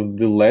kind of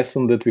the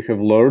lesson that we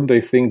have learned. I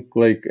think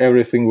like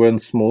everything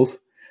went smooth.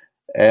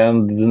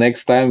 And the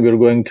next time we're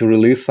going to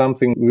release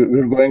something,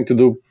 we're going to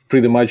do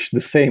pretty much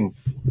the same.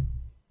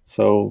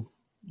 So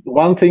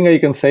one thing I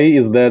can say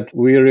is that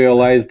we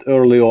realized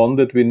early on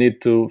that we need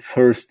to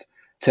first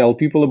tell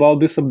people about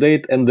this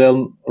update and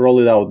then roll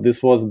it out.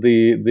 This was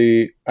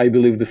the I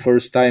believe the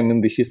first time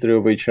in the history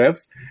of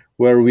Ahrefs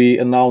where we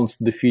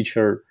announced the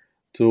feature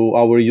to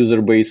our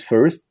user base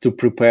first to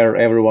prepare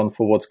everyone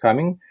for what's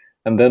coming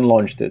and then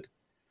launched it.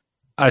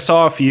 I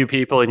saw a few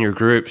people in your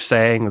group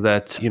saying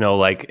that,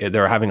 like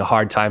they're having a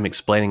hard time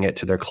explaining it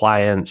to their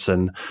clients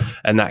and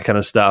that kind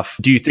of stuff.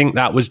 Do you think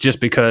that was just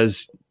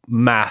because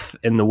math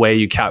in the way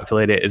you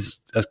calculate it is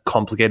a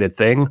complicated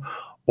thing?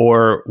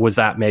 Or was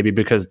that maybe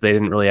because they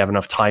didn't really have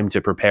enough time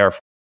to prepare?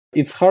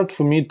 It's hard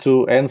for me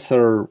to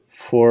answer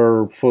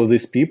for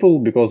these people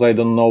because I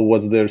don't know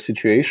what's their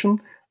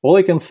situation. All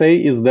I can say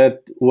is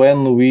that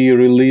when we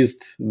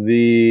released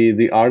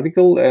the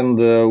article and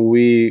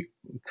we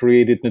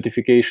created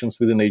notifications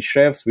within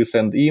Ahrefs, we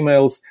sent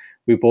emails,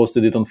 we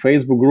posted it on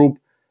Facebook group,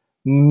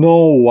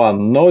 no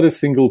one, not a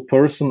single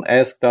person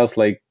asked us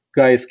like,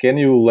 guys, can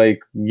you like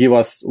give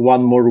us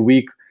one more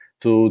week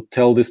to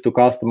tell this to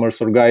customers,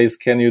 or guys,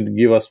 can you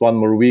give us one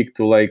more week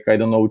to like, I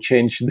don't know,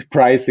 change the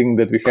pricing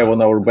that we have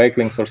on our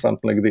backlinks or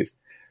something like this?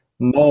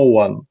 No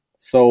one.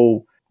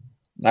 So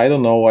I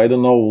don't know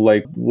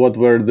like what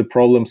were the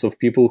problems of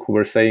people who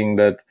were saying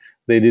that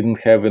they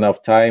didn't have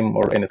enough time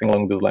or anything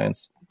along those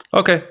lines.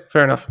 Okay,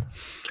 fair enough.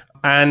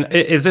 And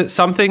is it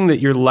something that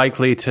you're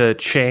likely to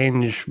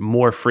change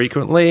more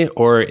frequently,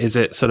 or is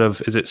it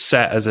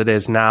set as it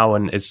is now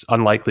and it's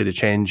unlikely to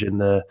change in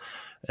the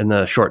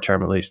short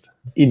term at least?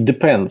 It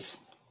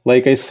depends.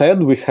 Like I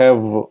said, we have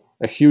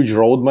a huge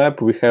roadmap.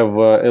 We have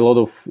a lot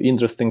of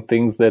interesting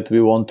things that we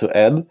want to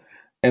add,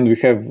 and we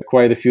have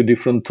quite a few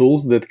different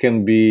tools that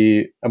can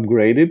be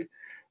upgraded.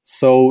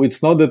 So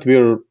it's not that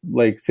we're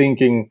like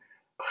thinking,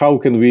 how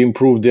can we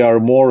improve DR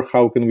more?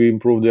 How can we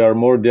improve DR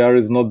more? DR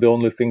is not the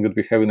only thing that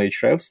we have in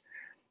Ahrefs.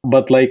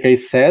 But like I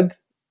said,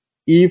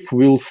 if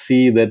we'll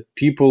see that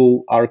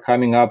people are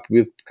coming up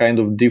with kind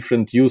of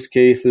different use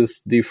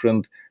cases,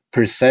 different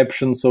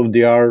perceptions of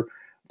DR,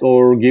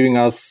 or giving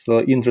us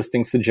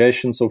interesting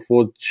suggestions of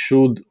what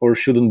should or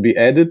shouldn't be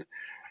added,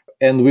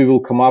 and we will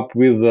come up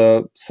with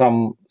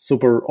some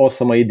super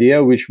awesome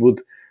idea, which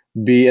would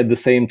be at the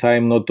same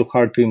time not too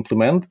hard to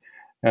implement,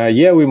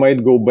 we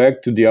might go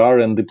back to DR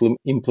and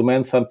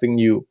implement something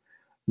new.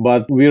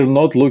 But we're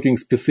not looking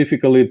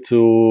specifically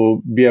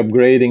to be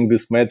upgrading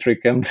this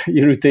metric and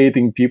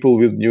irritating people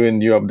with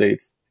new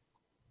updates.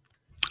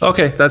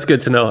 Okay, that's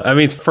good to know. I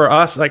mean, for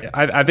us, like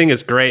I think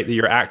it's great that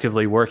you're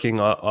actively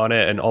working on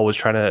it and always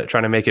trying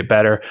to make it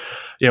better.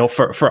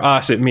 For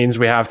us, it means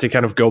we have to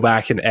kind of go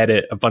back and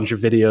edit a bunch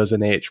of videos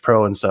in AH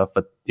Pro and stuff.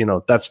 But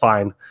that's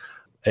fine.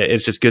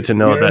 It's just good to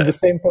know You're that in the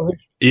same position.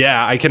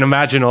 Yeah, I can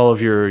imagine all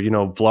of your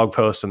blog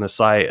posts on the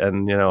site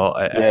and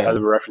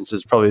other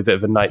references. Probably a bit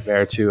of a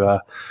nightmare to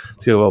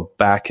go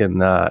back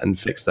and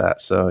fix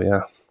that. So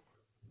yeah,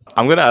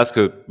 I'm gonna ask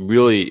a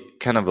really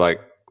kind of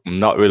like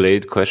not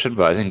related question,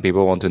 but I think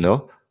people want to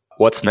know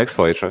what's next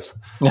for Ahrefs.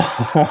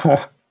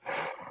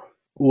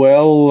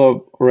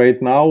 Well, right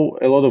now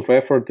a lot of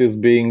effort is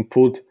being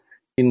put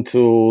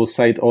into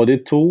site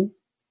audit tool,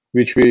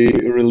 which we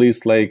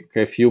released like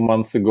a few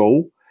months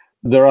ago.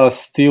 There are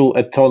still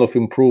a ton of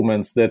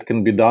improvements that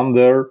can be done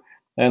there,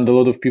 and a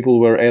lot of people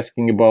were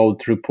asking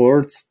about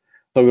reports.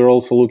 So we're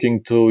also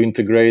looking to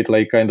integrate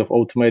like kind of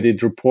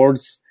automated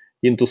reports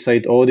into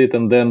site audit,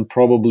 and then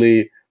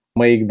probably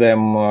make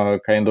them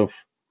kind of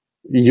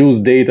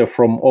use data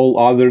from all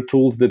other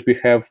tools that we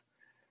have.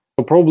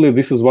 So probably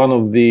this is one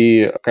of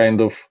the kind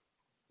of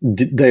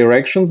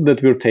directions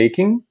that we're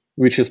taking,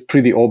 which is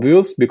pretty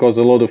obvious because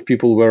a lot of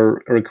people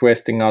were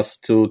requesting us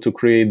to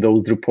create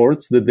those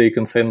reports that they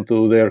can send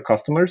to their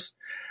customers.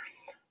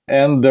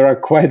 And there are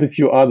quite a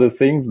few other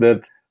things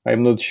that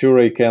I'm not sure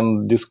I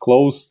can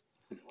disclose.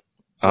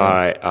 All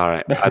right.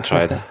 I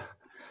tried.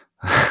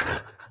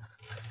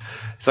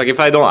 It's like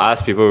if I don't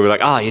ask people, we're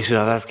like, you should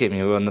have asked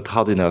me. We're not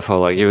hard enough, or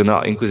like you're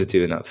not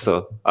inquisitive enough.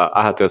 So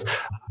I had to ask.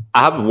 I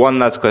have one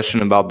last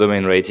question about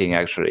domain rating,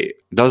 actually.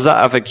 Does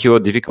that affect your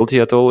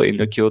difficulty at all in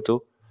the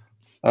Kyoto?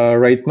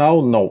 Right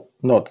now, no,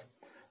 not.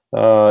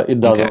 It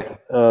doesn't.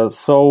 Okay.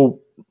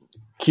 So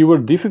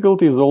keyword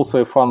difficulty is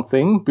also a fun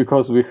thing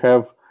because we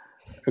have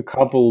a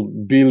couple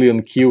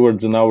billion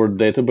keywords in our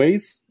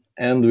database,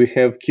 and we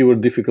have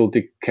keyword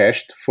difficulty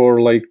cached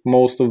for like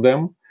most of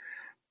them.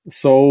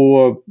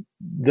 So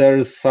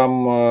there's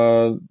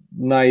some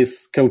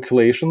nice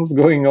calculations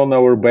going on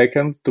our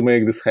backend to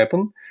make this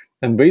happen.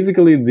 And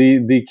basically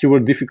the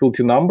keyword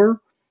difficulty number,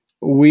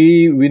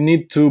 we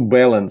need to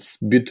balance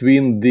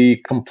between the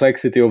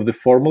complexity of the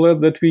formula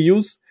that we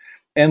use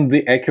and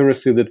the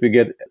accuracy that we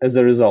get as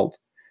a result.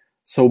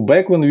 So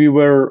back when we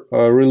were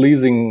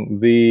releasing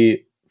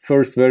the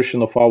first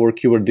version of our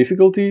keyword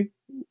difficulty,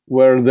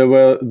 where there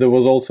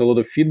was also a lot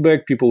of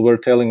feedback, people were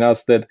telling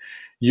us that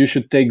you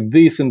should take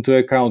this into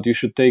account, you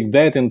should take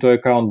that into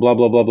account, blah,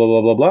 blah, blah, blah,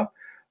 blah, blah, blah.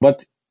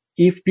 But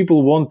if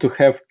people want to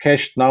have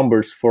cached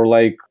numbers for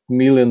like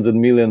millions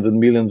and millions and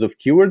millions of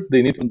keywords,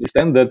 they need to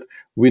understand that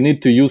we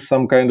need to use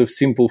some kind of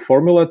simple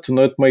formula to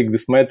not make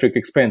this metric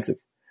expensive.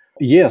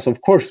 Yes,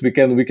 of course, we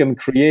can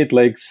create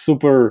like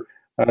super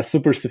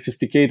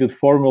sophisticated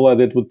formula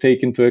that would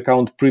take into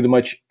account pretty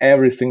much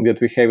everything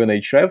that we have in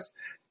Ahrefs,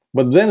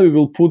 but then we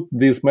will put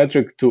this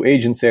metric to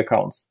agency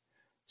accounts.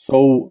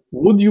 So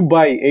would you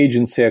buy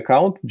agency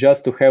account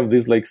just to have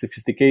this like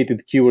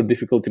sophisticated keyword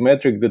difficulty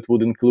metric that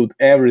would include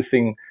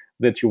everything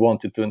that you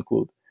wanted to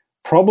include?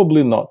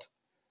 Probably not.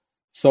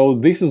 So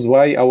this is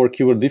why our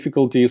keyword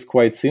difficulty is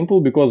quite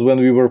simple, because when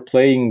we were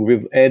playing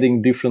with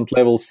adding different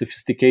levels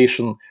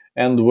sophistication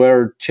and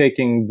we're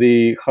checking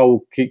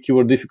how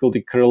keyword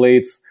difficulty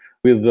correlates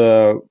with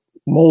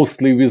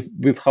mostly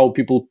with how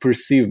people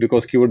perceive,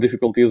 because keyword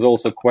difficulty is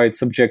also quite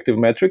subjective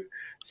metric.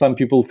 Some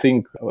people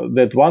think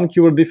that one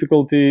keyword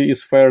difficulty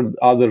is fair,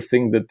 others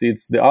think that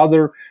it's the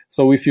other.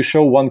 So if you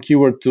show one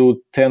keyword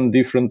to 10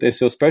 different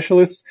SEO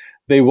specialists,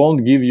 they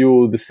won't give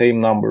you the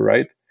same number,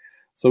 right?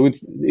 So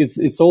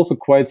it's also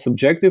quite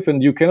subjective,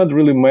 and you cannot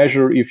really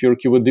measure if your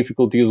keyword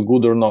difficulty is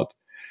good or not.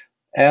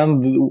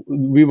 And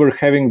we were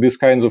having these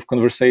kinds of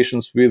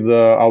conversations with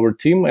our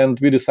team, and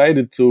we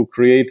decided to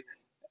create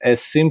a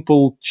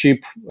simple,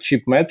 cheap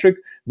metric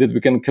that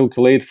we can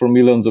calculate for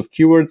millions of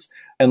keywords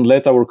and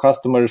let our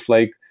customers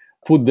like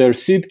put their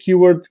seed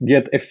keyword,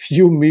 get a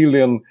few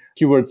million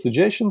keyword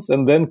suggestions,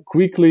 and then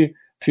quickly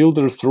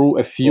filter through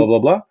a few blah,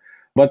 blah, blah.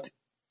 But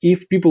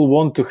if people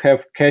want to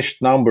have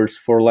cached numbers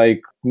for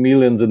like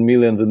millions and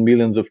millions and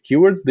millions of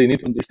keywords, they need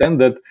to understand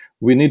that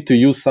we need to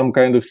use some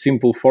kind of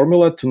simple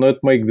formula to not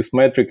make this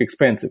metric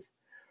expensive.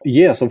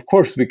 Yes, of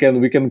course, we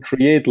can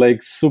create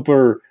like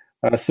super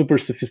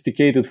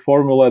sophisticated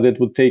formula that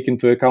would take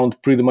into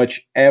account pretty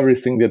much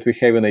everything that we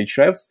have in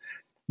Ahrefs,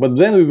 but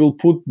then we will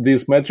put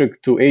this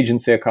metric to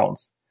agency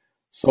accounts.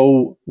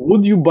 So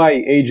would you buy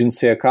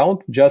agency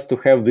account just to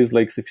have this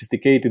like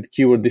sophisticated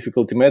keyword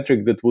difficulty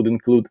metric that would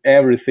include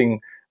everything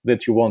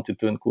that you wanted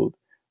to include?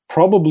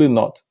 Probably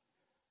not.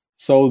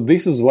 So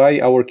this is why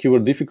our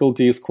keyword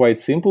difficulty is quite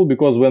simple,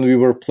 because when we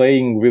were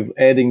playing with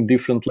adding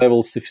different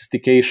levels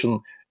sophistication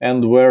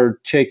and we're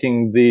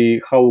checking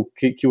how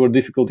keyword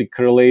difficulty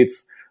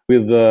correlates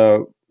with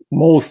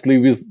mostly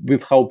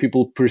with how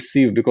people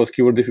perceive, because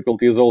keyword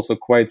difficulty is also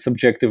quite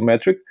subjective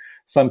metric.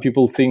 Some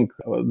people think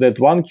that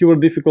one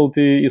keyword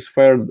difficulty is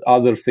fair,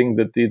 others think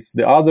that it's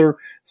the other.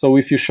 So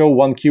if you show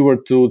one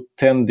keyword to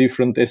 10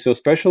 different SEO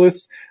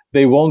specialists,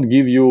 they won't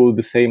give you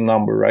the same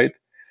number, right?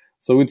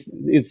 So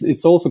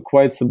it's also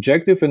quite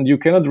subjective, and you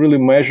cannot really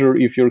measure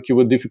if your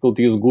keyword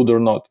difficulty is good or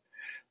not.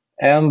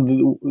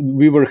 And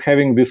we were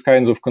having these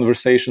kinds of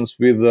conversations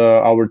with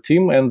our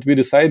team, and we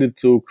decided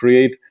to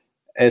create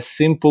a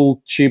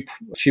simple, cheap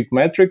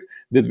metric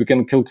that we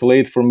can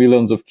calculate for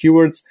millions of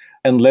keywords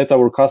and let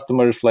our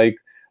customers like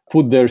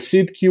put their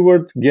seed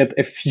keyword, get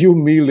a few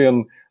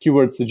million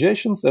keyword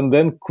suggestions, and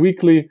then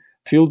quickly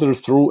filter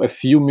through a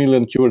few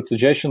million keyword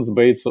suggestions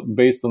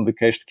based on the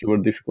cached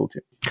keyword difficulty.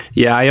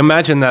 Yeah, I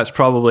imagine that's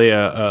probably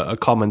a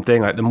common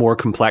thing. Like the more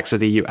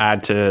complexity you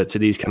add to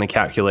these kind of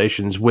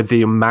calculations, with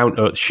the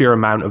sheer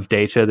amount of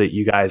data that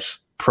you guys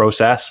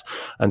process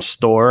and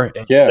store,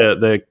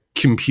 the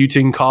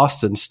computing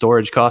costs and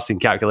storage costs and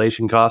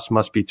calculation costs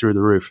must be through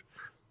the roof.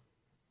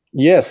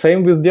 Yeah,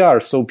 same with DR.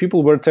 So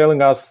people were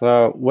telling us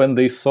when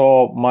they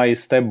saw my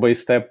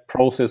step-by-step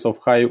process of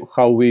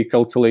how we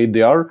calculate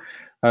DR,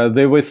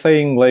 they were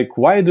saying like,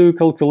 why do you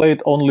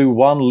calculate only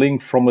one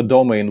link from a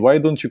domain? Why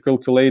don't you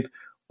calculate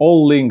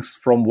all links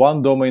from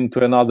one domain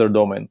to another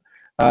domain?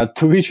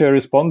 To which I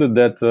responded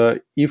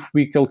that if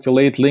we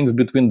calculate links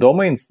between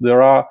domains,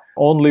 there are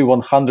only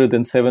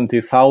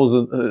 170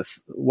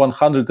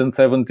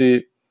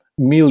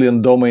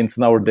 million domains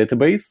in our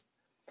database.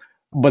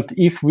 But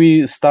if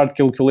we start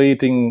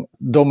calculating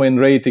domain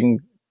rating,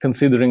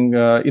 considering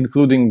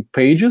including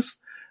pages,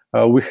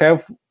 we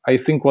have, I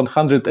think,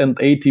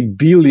 180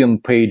 billion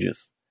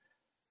pages.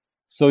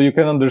 So you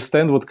can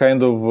understand what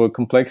kind of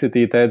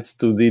complexity it adds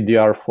to the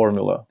DR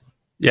formula.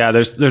 Yeah,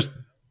 there's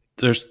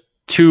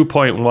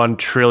 2.1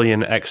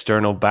 trillion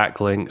external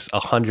backlinks,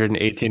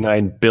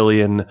 189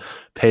 billion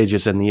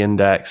pages in the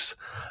index.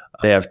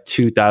 They have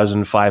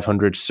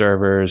 2,500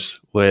 servers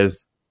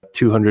with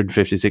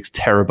 256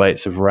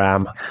 terabytes of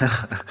RAM.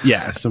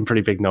 Yeah, some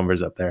pretty big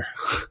numbers up there.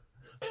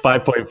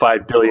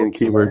 5.5 billion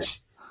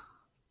keywords.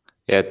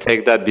 Yeah,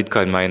 take that,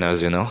 Bitcoin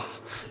miners,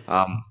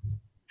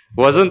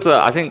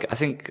 I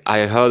think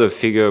I heard a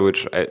figure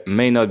which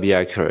may not be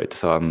accurate,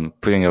 so I'm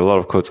putting a lot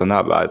of quotes on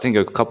that, but I think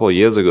a couple of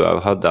years ago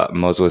I heard that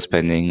Moz was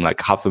spending like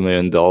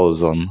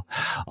 $500,000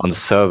 on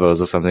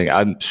servers or something.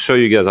 I'm sure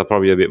you guys are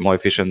probably a bit more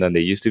efficient than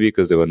they used to be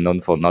because they were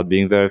known for not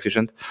being very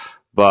efficient.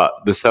 But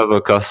the server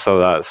costs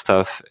of that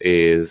stuff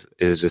is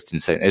just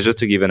insane. It's just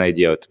to give an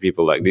idea to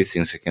people, like these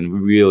things can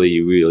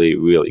really, really,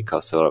 really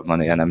cost a lot of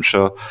money. And I'm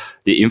sure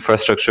the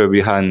infrastructure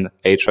behind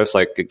Ahrefs,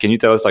 like, can you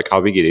tell us like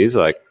how big it is?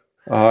 Like,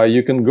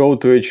 you can go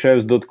to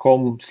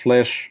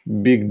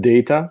ahrefs.com/big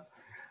data.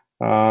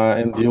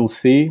 and you'll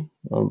see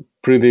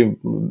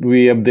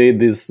we update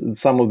this.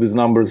 Some of these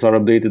numbers are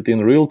updated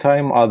in real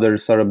time,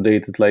 others are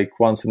updated like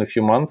once in a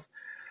few months.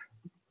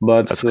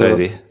 But that's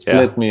crazy.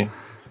 Let me.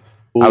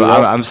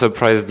 I'm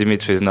surprised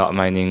Dimitri is not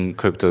mining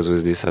cryptos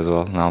with this as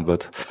well now,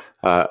 but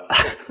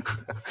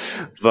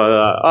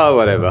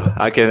whatever.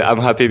 I'm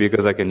happy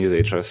because I can use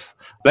Ahrefs.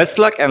 Let's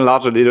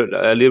enlarge a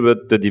little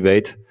bit the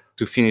debate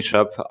to finish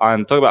up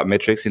and talk about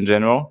metrics in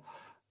general.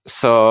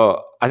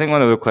 So I think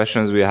one of the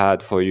questions we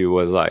had for you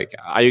was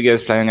are you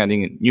guys planning on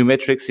adding new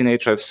metrics in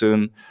Ahrefs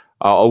soon?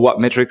 Or what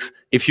metrics?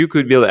 If you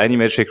could build any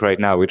metric right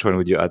now, which one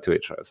would you add to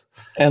Ahrefs?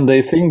 And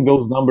I think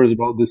those numbers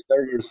about the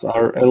servers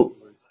are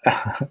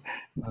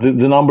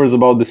the numbers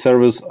about the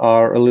servers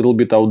are a little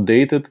bit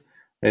outdated.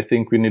 I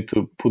think we need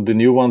to put the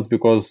new ones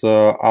because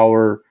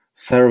our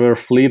server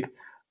fleet,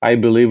 I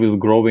believe, is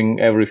growing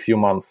every few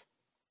months.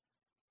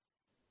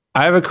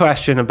 I have a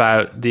question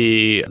about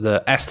the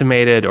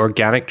estimated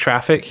organic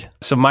traffic.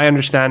 So my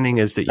understanding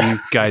is that you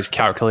guys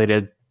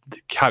calculate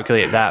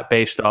that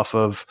based off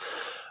of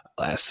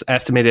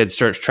estimated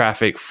search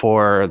traffic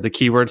for the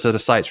keywords that a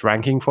site's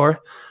ranking for.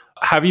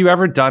 Have you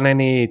ever done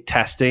any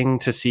testing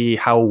to see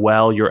how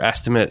well your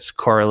estimates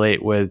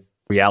correlate with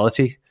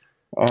reality?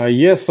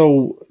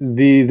 So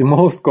the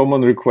most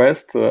common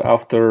request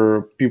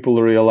after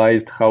people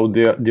realized how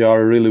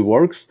DR really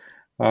works,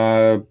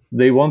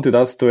 they wanted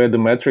us to add a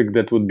metric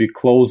that would be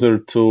closer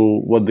to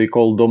what they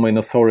call domain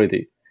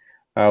authority,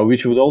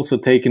 which would also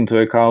take into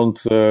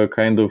account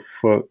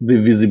the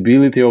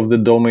visibility of the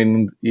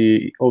domain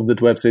of that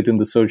website in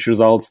the search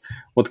results,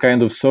 what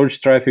kind of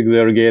search traffic they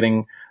are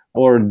getting,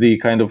 or the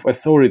kind of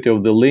authority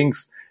of the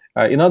links.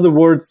 In other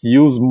words,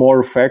 use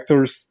more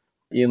factors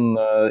in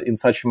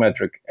such a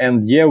metric.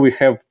 And we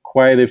have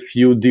quite a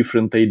few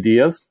different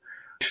ideas.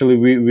 Actually,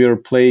 we are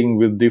playing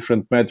with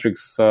different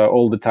metrics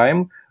all the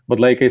time. But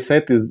like I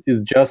said, is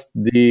just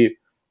the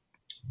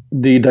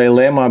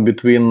dilemma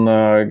between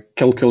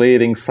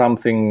calculating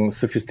something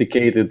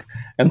sophisticated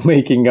and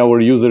making our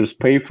users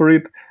pay for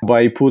it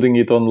by putting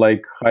it on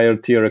higher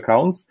tier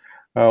accounts,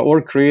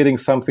 or creating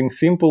something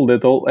simple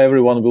that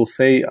everyone will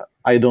say,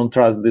 I don't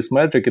trust this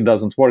metric, it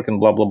doesn't work, and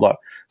blah, blah, blah.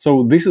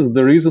 So this is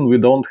the reason we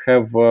don't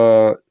have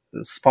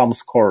spam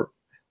score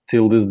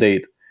till this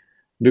date.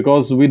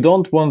 Because we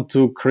don't want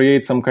to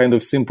create some kind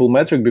of simple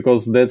metric,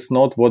 because that's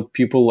not what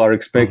people are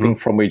expecting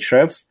from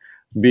Ahrefs,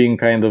 being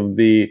kind of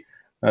the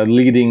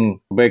leading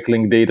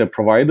backlink data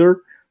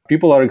provider.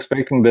 People are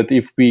expecting that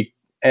if we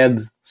add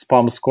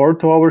spam score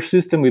to our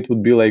system, it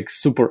would be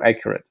super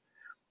accurate,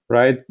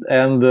 right?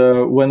 And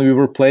when we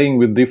were playing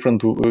with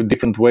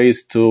different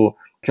ways to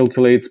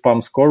calculate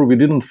spam score, we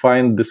didn't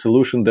find the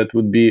solution that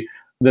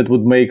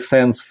would make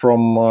sense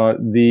from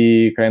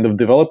the kind of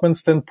development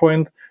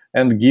standpoint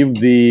and give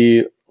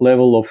the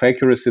level of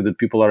accuracy that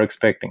people are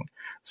expecting.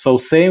 So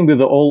same with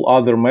all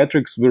other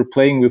metrics, we're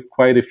playing with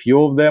quite a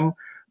few of them,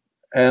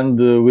 and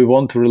we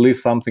want to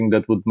release something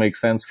that would make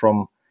sense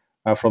from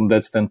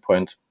that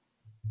standpoint.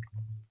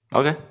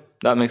 Okay,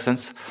 that makes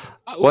sense.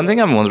 One thing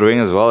I'm wondering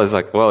as well is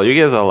you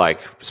guys are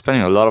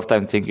spending a lot of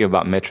time thinking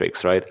about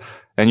metrics, right?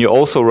 And you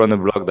also run a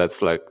blog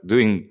that's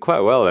doing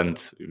quite well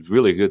and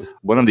really good.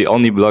 One of the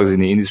only blogs in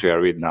the industry I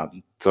read now.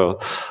 So,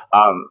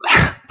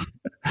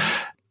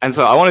 and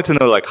so I wanted to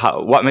know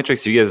what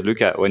metrics you guys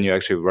look at when you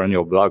actually run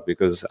your blog,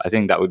 because I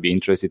think that would be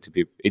interesting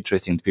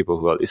to people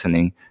who are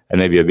listening and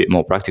maybe a bit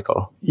more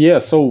practical. Yeah.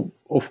 So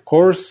of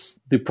course,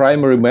 the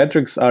primary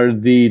metrics are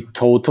the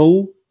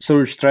total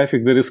search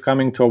traffic that is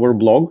coming to our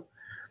blog.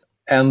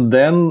 And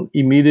then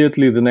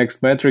immediately the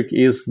next metric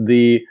is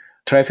the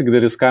traffic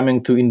that is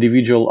coming to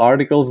individual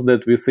articles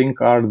that we think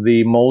are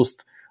the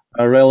most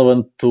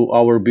relevant to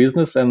our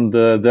business and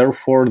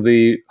therefore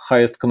the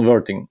highest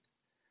converting.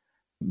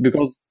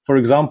 Because, for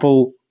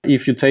example,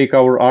 if you take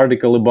our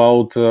article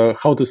about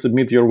how to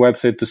submit your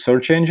website to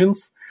search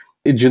engines,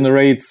 it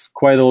generates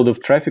quite a lot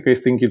of traffic. I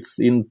think it's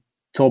in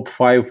top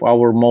 5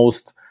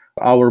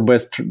 our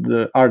best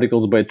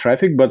articles by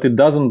traffic, but it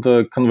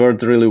doesn't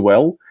convert really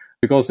well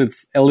because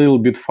it's a little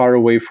bit far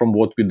away from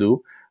what we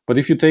do. But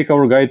if you take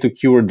our guide to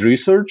keyword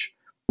research,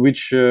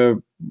 which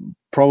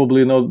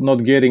probably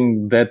not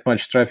getting that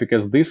much traffic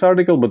as this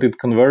article, but it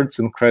converts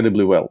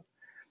incredibly well.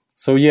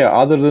 So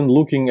other than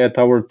looking at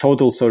our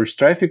total search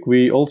traffic,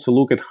 we also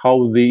look at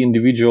how the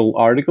individual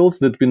articles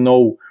that we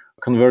know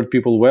convert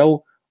people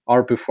well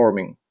are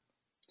performing.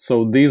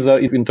 So these are,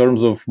 in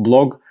terms of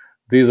blog,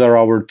 these are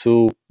our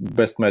 2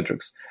 best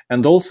metrics.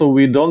 And also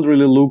we don't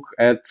really look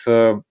at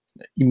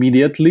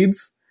immediate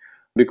leads,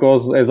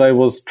 because as I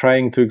was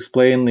trying to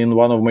explain in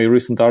one of my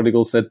recent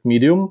articles at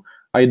Medium,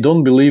 I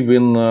don't believe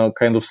in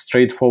kind of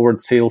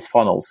straightforward sales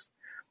funnels.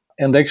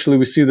 And actually,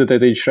 we see that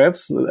at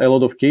Ahrefs, a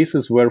lot of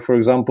cases where, for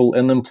example,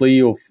 an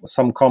employee of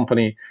some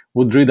company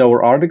would read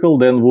our article,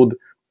 then would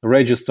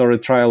register a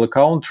trial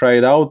account, try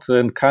it out,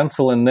 and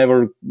cancel and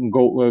never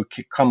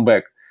come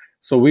back.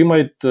 So we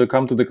might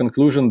come to the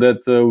conclusion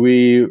that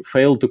we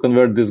failed to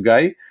convert this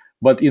guy.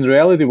 But in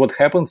reality, what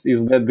happens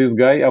is that this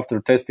guy,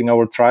 after testing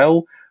our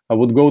trial,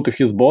 would go to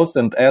his boss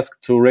and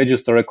ask to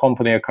register a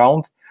company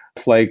account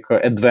like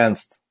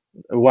advanced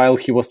while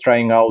he was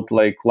trying out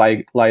like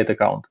light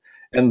account.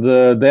 And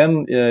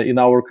then in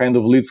our kind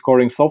of lead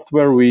scoring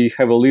software, we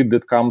have a lead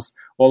that comes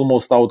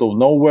almost out of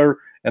nowhere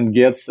and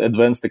gets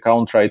advanced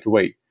account right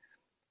away.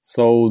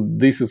 So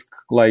this is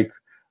like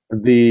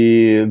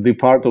the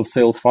part of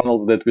sales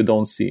funnels that we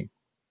don't see.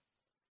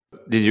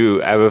 Did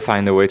you ever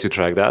find a way to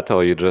track that,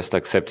 or are you just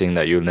accepting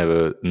that you'll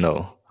never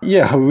know?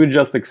 Yeah, we're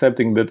just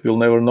accepting that we'll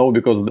never know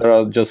because there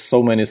are just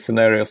so many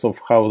scenarios of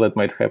how that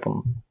might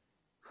happen.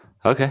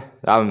 Okay.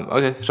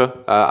 Okay, sure.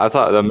 I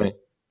thought, go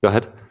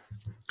ahead.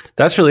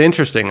 That's really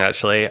interesting,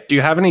 actually. Do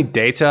you have any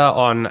data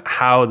on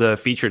how the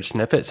featured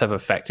snippets have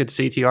affected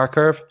CTR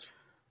curve?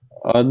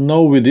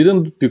 No, we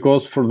didn't,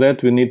 because for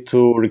that we need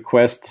to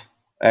request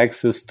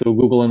access to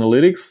Google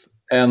Analytics.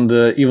 And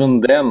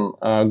even then,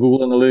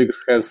 Google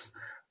Analytics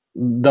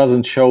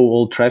doesn't show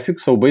all traffic.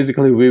 So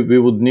basically, we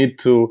would need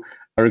to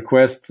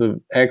request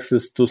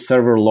access to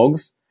server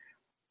logs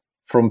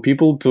from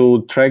people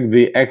to track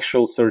the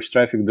actual search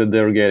traffic that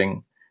they're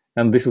getting.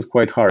 And this is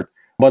quite hard.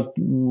 But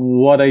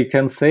what I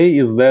can say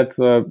is that,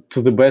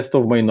 to the best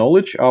of my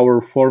knowledge,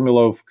 our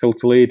formula of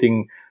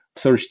calculating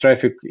search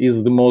traffic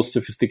is the most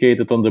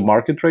sophisticated on the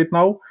market right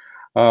now,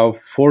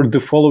 for the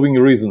following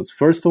reasons.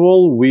 First of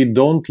all, we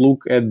don't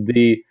look at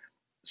the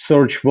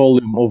search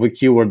volume of a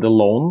keyword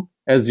alone.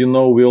 As you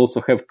know, we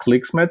also have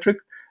clicks metric.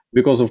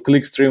 Because of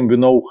clickstream, we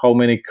know how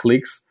many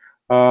clicks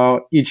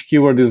each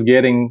keyword is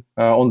getting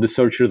on the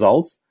search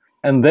results.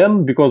 And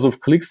then because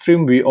of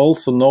clickstream, we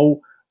also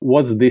know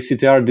what's the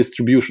CTR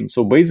distribution.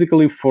 So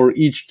basically, for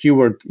each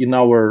keyword in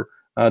our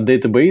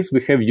database,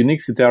 we have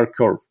unique CTR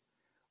curve.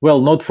 Well,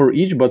 not for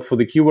each, but for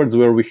the keywords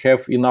where we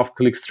have enough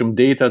clickstream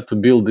data to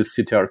build this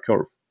CTR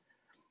curve.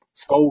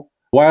 So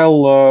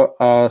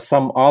while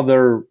some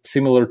other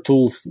similar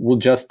tools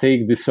would just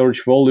take the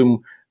search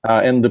volume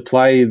and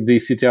apply the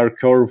CTR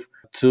curve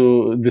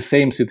to the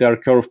same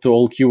CTR curve to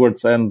all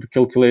keywords and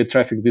calculate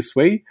traffic this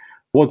way,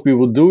 what we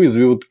would do is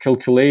we would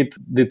calculate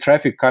the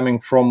traffic coming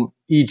from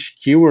each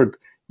keyword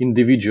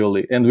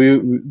individually. And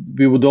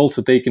we would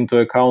also take into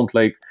account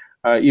like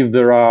if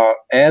there are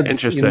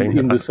ads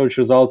in the search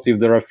results, if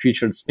there are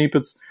featured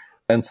snippets,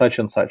 and such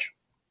and such.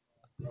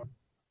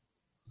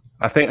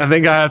 I think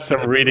I have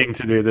some reading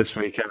to do this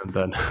weekend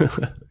then.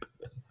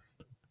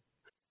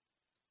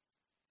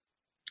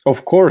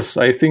 Of course,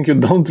 I think you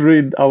don't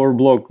read our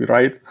blog,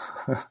 right?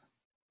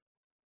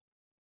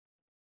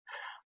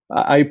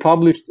 I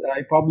published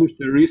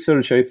a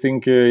research, I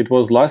think it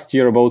was last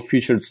year, about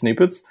featured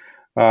snippets,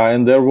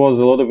 and there was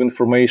a lot of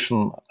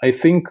information. I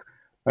think,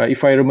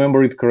 if I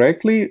remember it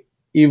correctly,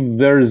 if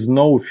there is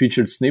no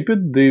featured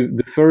snippet,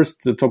 the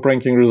first top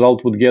ranking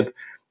result would get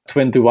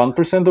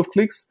 21% of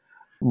clicks.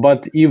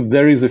 But if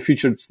there is a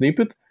featured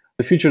snippet,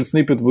 the featured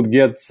snippet would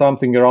get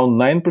something around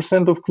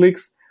 9% of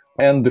clicks,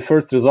 and the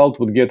first result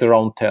would get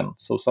around 10.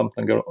 So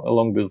something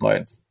along these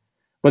lines.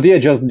 But yeah,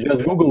 just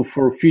Google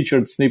for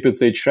featured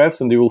snippets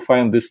Ahrefs, and you will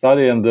find this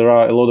study, and there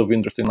are a lot of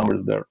interesting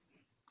numbers there.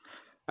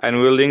 And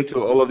we'll link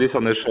to all of this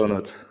on the show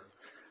notes.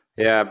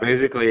 Yeah,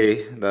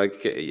 basically,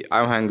 like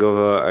I'm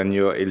hangover and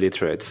you're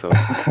illiterate, so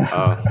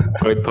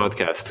great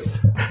podcast.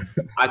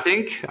 I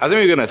think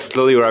we're gonna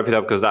slowly wrap it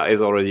up because that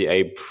is already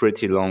a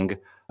pretty long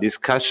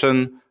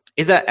discussion.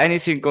 Is there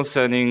anything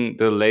concerning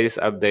the latest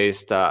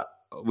updates that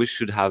we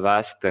should have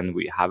asked and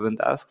we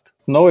haven't asked?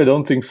 No, I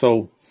don't think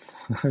so.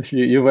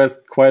 You've asked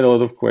quite a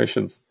lot of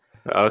questions.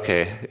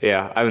 Okay,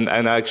 yeah, and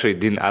I actually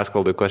didn't ask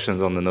all the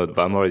questions on the note,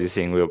 but I'm already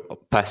seeing we're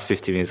past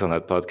 50 minutes on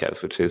that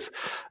podcast, which is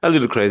a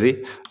little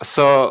crazy.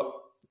 So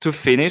to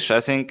finish,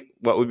 I think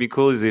what would be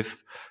cool is if,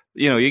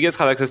 you guys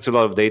have access to a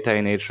lot of data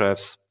in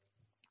Ahrefs.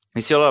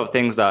 You see a lot of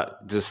things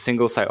that just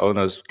single site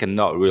owners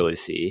cannot really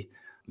see.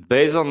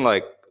 Based on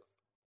like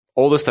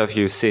all the stuff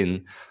you've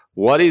seen,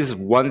 what is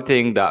one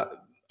thing a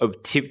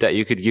tip that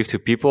you could give to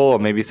people, or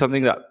maybe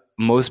something that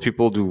most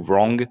people do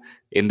wrong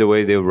in the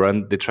way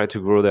they try to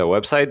grow their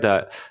website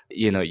that,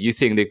 you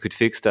think they could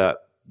fix that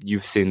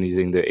you've seen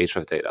using the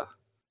Ahrefs data?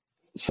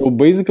 So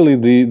basically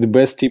the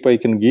best tip I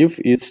can give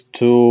is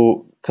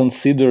to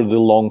consider the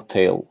long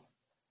tail,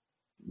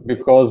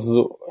 because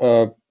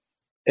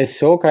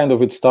SEO kind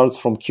of, it starts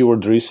from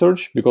keyword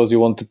research, because you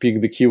want to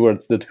pick the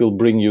keywords that will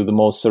bring you the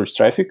most search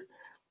traffic.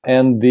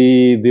 And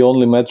the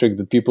only metric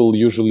that people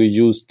usually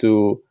use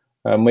to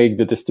make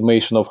that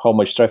estimation of how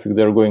much traffic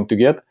they're going to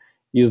get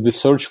is the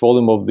search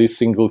volume of this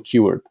single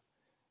keyword.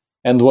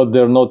 And what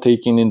they're not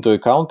taking into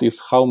account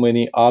is how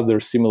many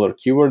other similar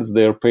keywords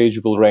their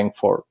page will rank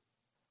for,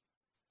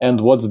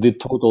 and what's the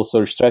total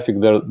search traffic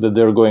that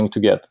they're going to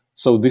get.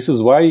 So this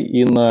is why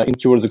in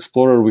Keywords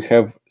Explorer we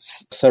have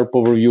SERP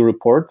overview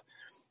report,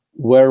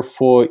 where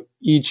for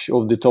each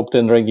of the top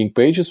 10 ranking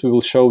pages we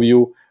will show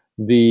you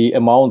the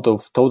amount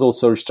of total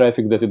search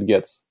traffic that it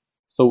gets.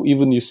 So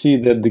even you see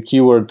that the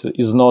keyword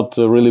is not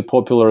really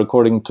popular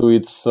according to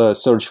its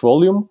search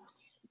volume,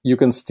 you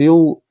can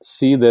still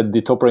see that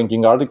the top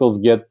ranking articles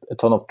get a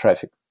ton of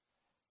traffic.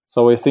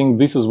 So I think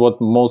this is what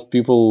most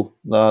people,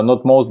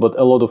 not most, but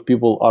a lot of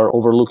people are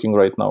overlooking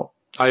right now.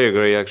 I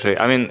agree, actually.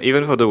 I mean,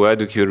 even for the way I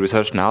do keyword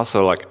research now,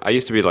 so like I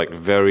used to be like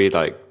very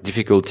like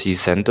difficulty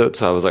centered.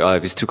 So I was like, oh,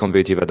 if it's too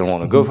competitive, I don't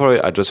want to go for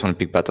it. I just want to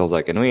pick battles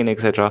I can win,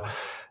 etc.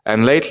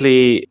 And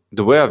lately,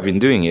 the way I've been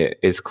doing it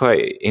is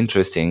quite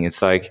interesting.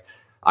 It's like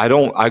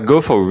I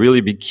go for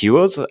really big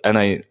keywords, and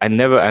I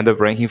never end up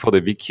ranking for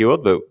the big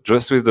keyword, but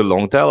just with the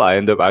long tail, I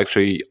end up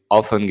actually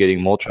often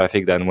getting more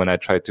traffic than when I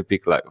try to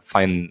pick like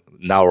find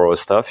narrower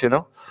stuff,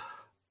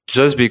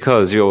 just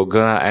because you're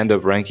gonna end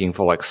up ranking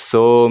for like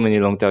so many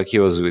long tail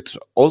keywords, which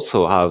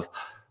also have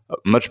a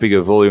much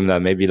bigger volume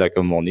than maybe like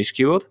a more niche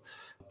keyword.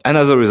 And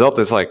as a result,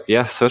 it's like,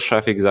 yeah, search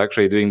traffic is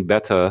actually doing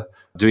better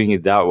doing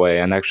it that way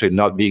and actually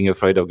not being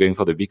afraid of going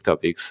for the big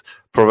topics,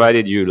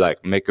 provided you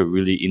like make a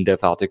really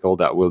in-depth article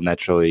that will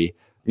naturally,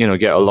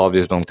 get a lot of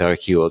these long tail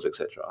keywords,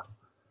 etc.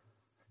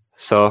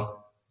 So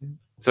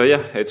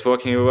yeah, it's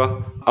working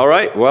well. All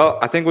right. Well,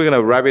 I think we're going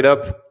to wrap it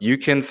up. You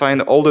can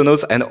find all the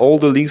notes and all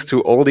the links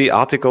to all the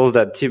articles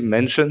that Tim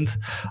mentioned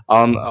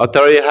on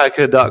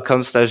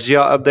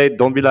authorityhacker.com/gr update.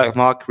 Don't be like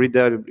Mark, read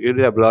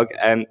their blog.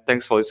 And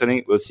thanks for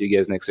listening. We'll see you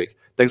guys next week.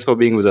 Thanks for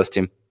being with us,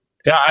 Tim.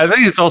 Yeah, I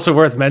think it's also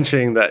worth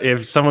mentioning that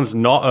if someone's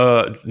not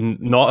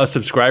a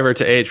subscriber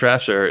to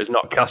Ahrefs or is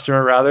not a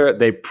customer, rather,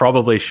 they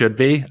probably should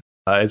be.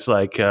 It's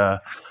like...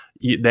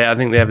 I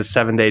think they have a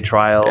 7-day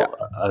trial,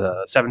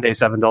 a 7-day,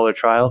 $7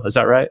 trial. Is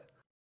that right?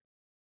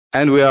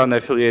 And we are an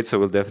affiliate, so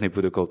we'll definitely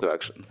put a call to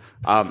action.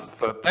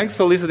 So thanks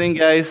for listening,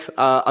 guys.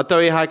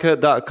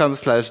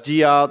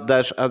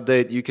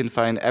 authorityhacker.com/gr-update. You can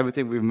find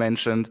everything we've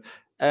mentioned,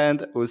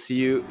 and we'll see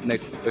you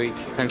next week.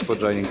 Thanks for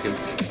joining, Tim.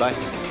 Bye.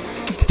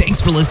 Thanks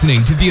for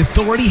listening to the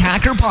Authority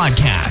Hacker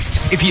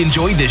Podcast. If you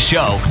enjoyed this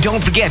show,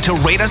 don't forget to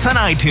rate us on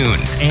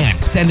iTunes and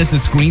send us a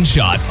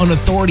screenshot on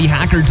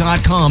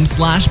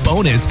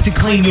authorityhacker.com/bonus to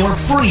claim your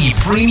free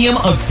premium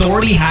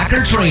Authority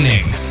Hacker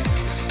training.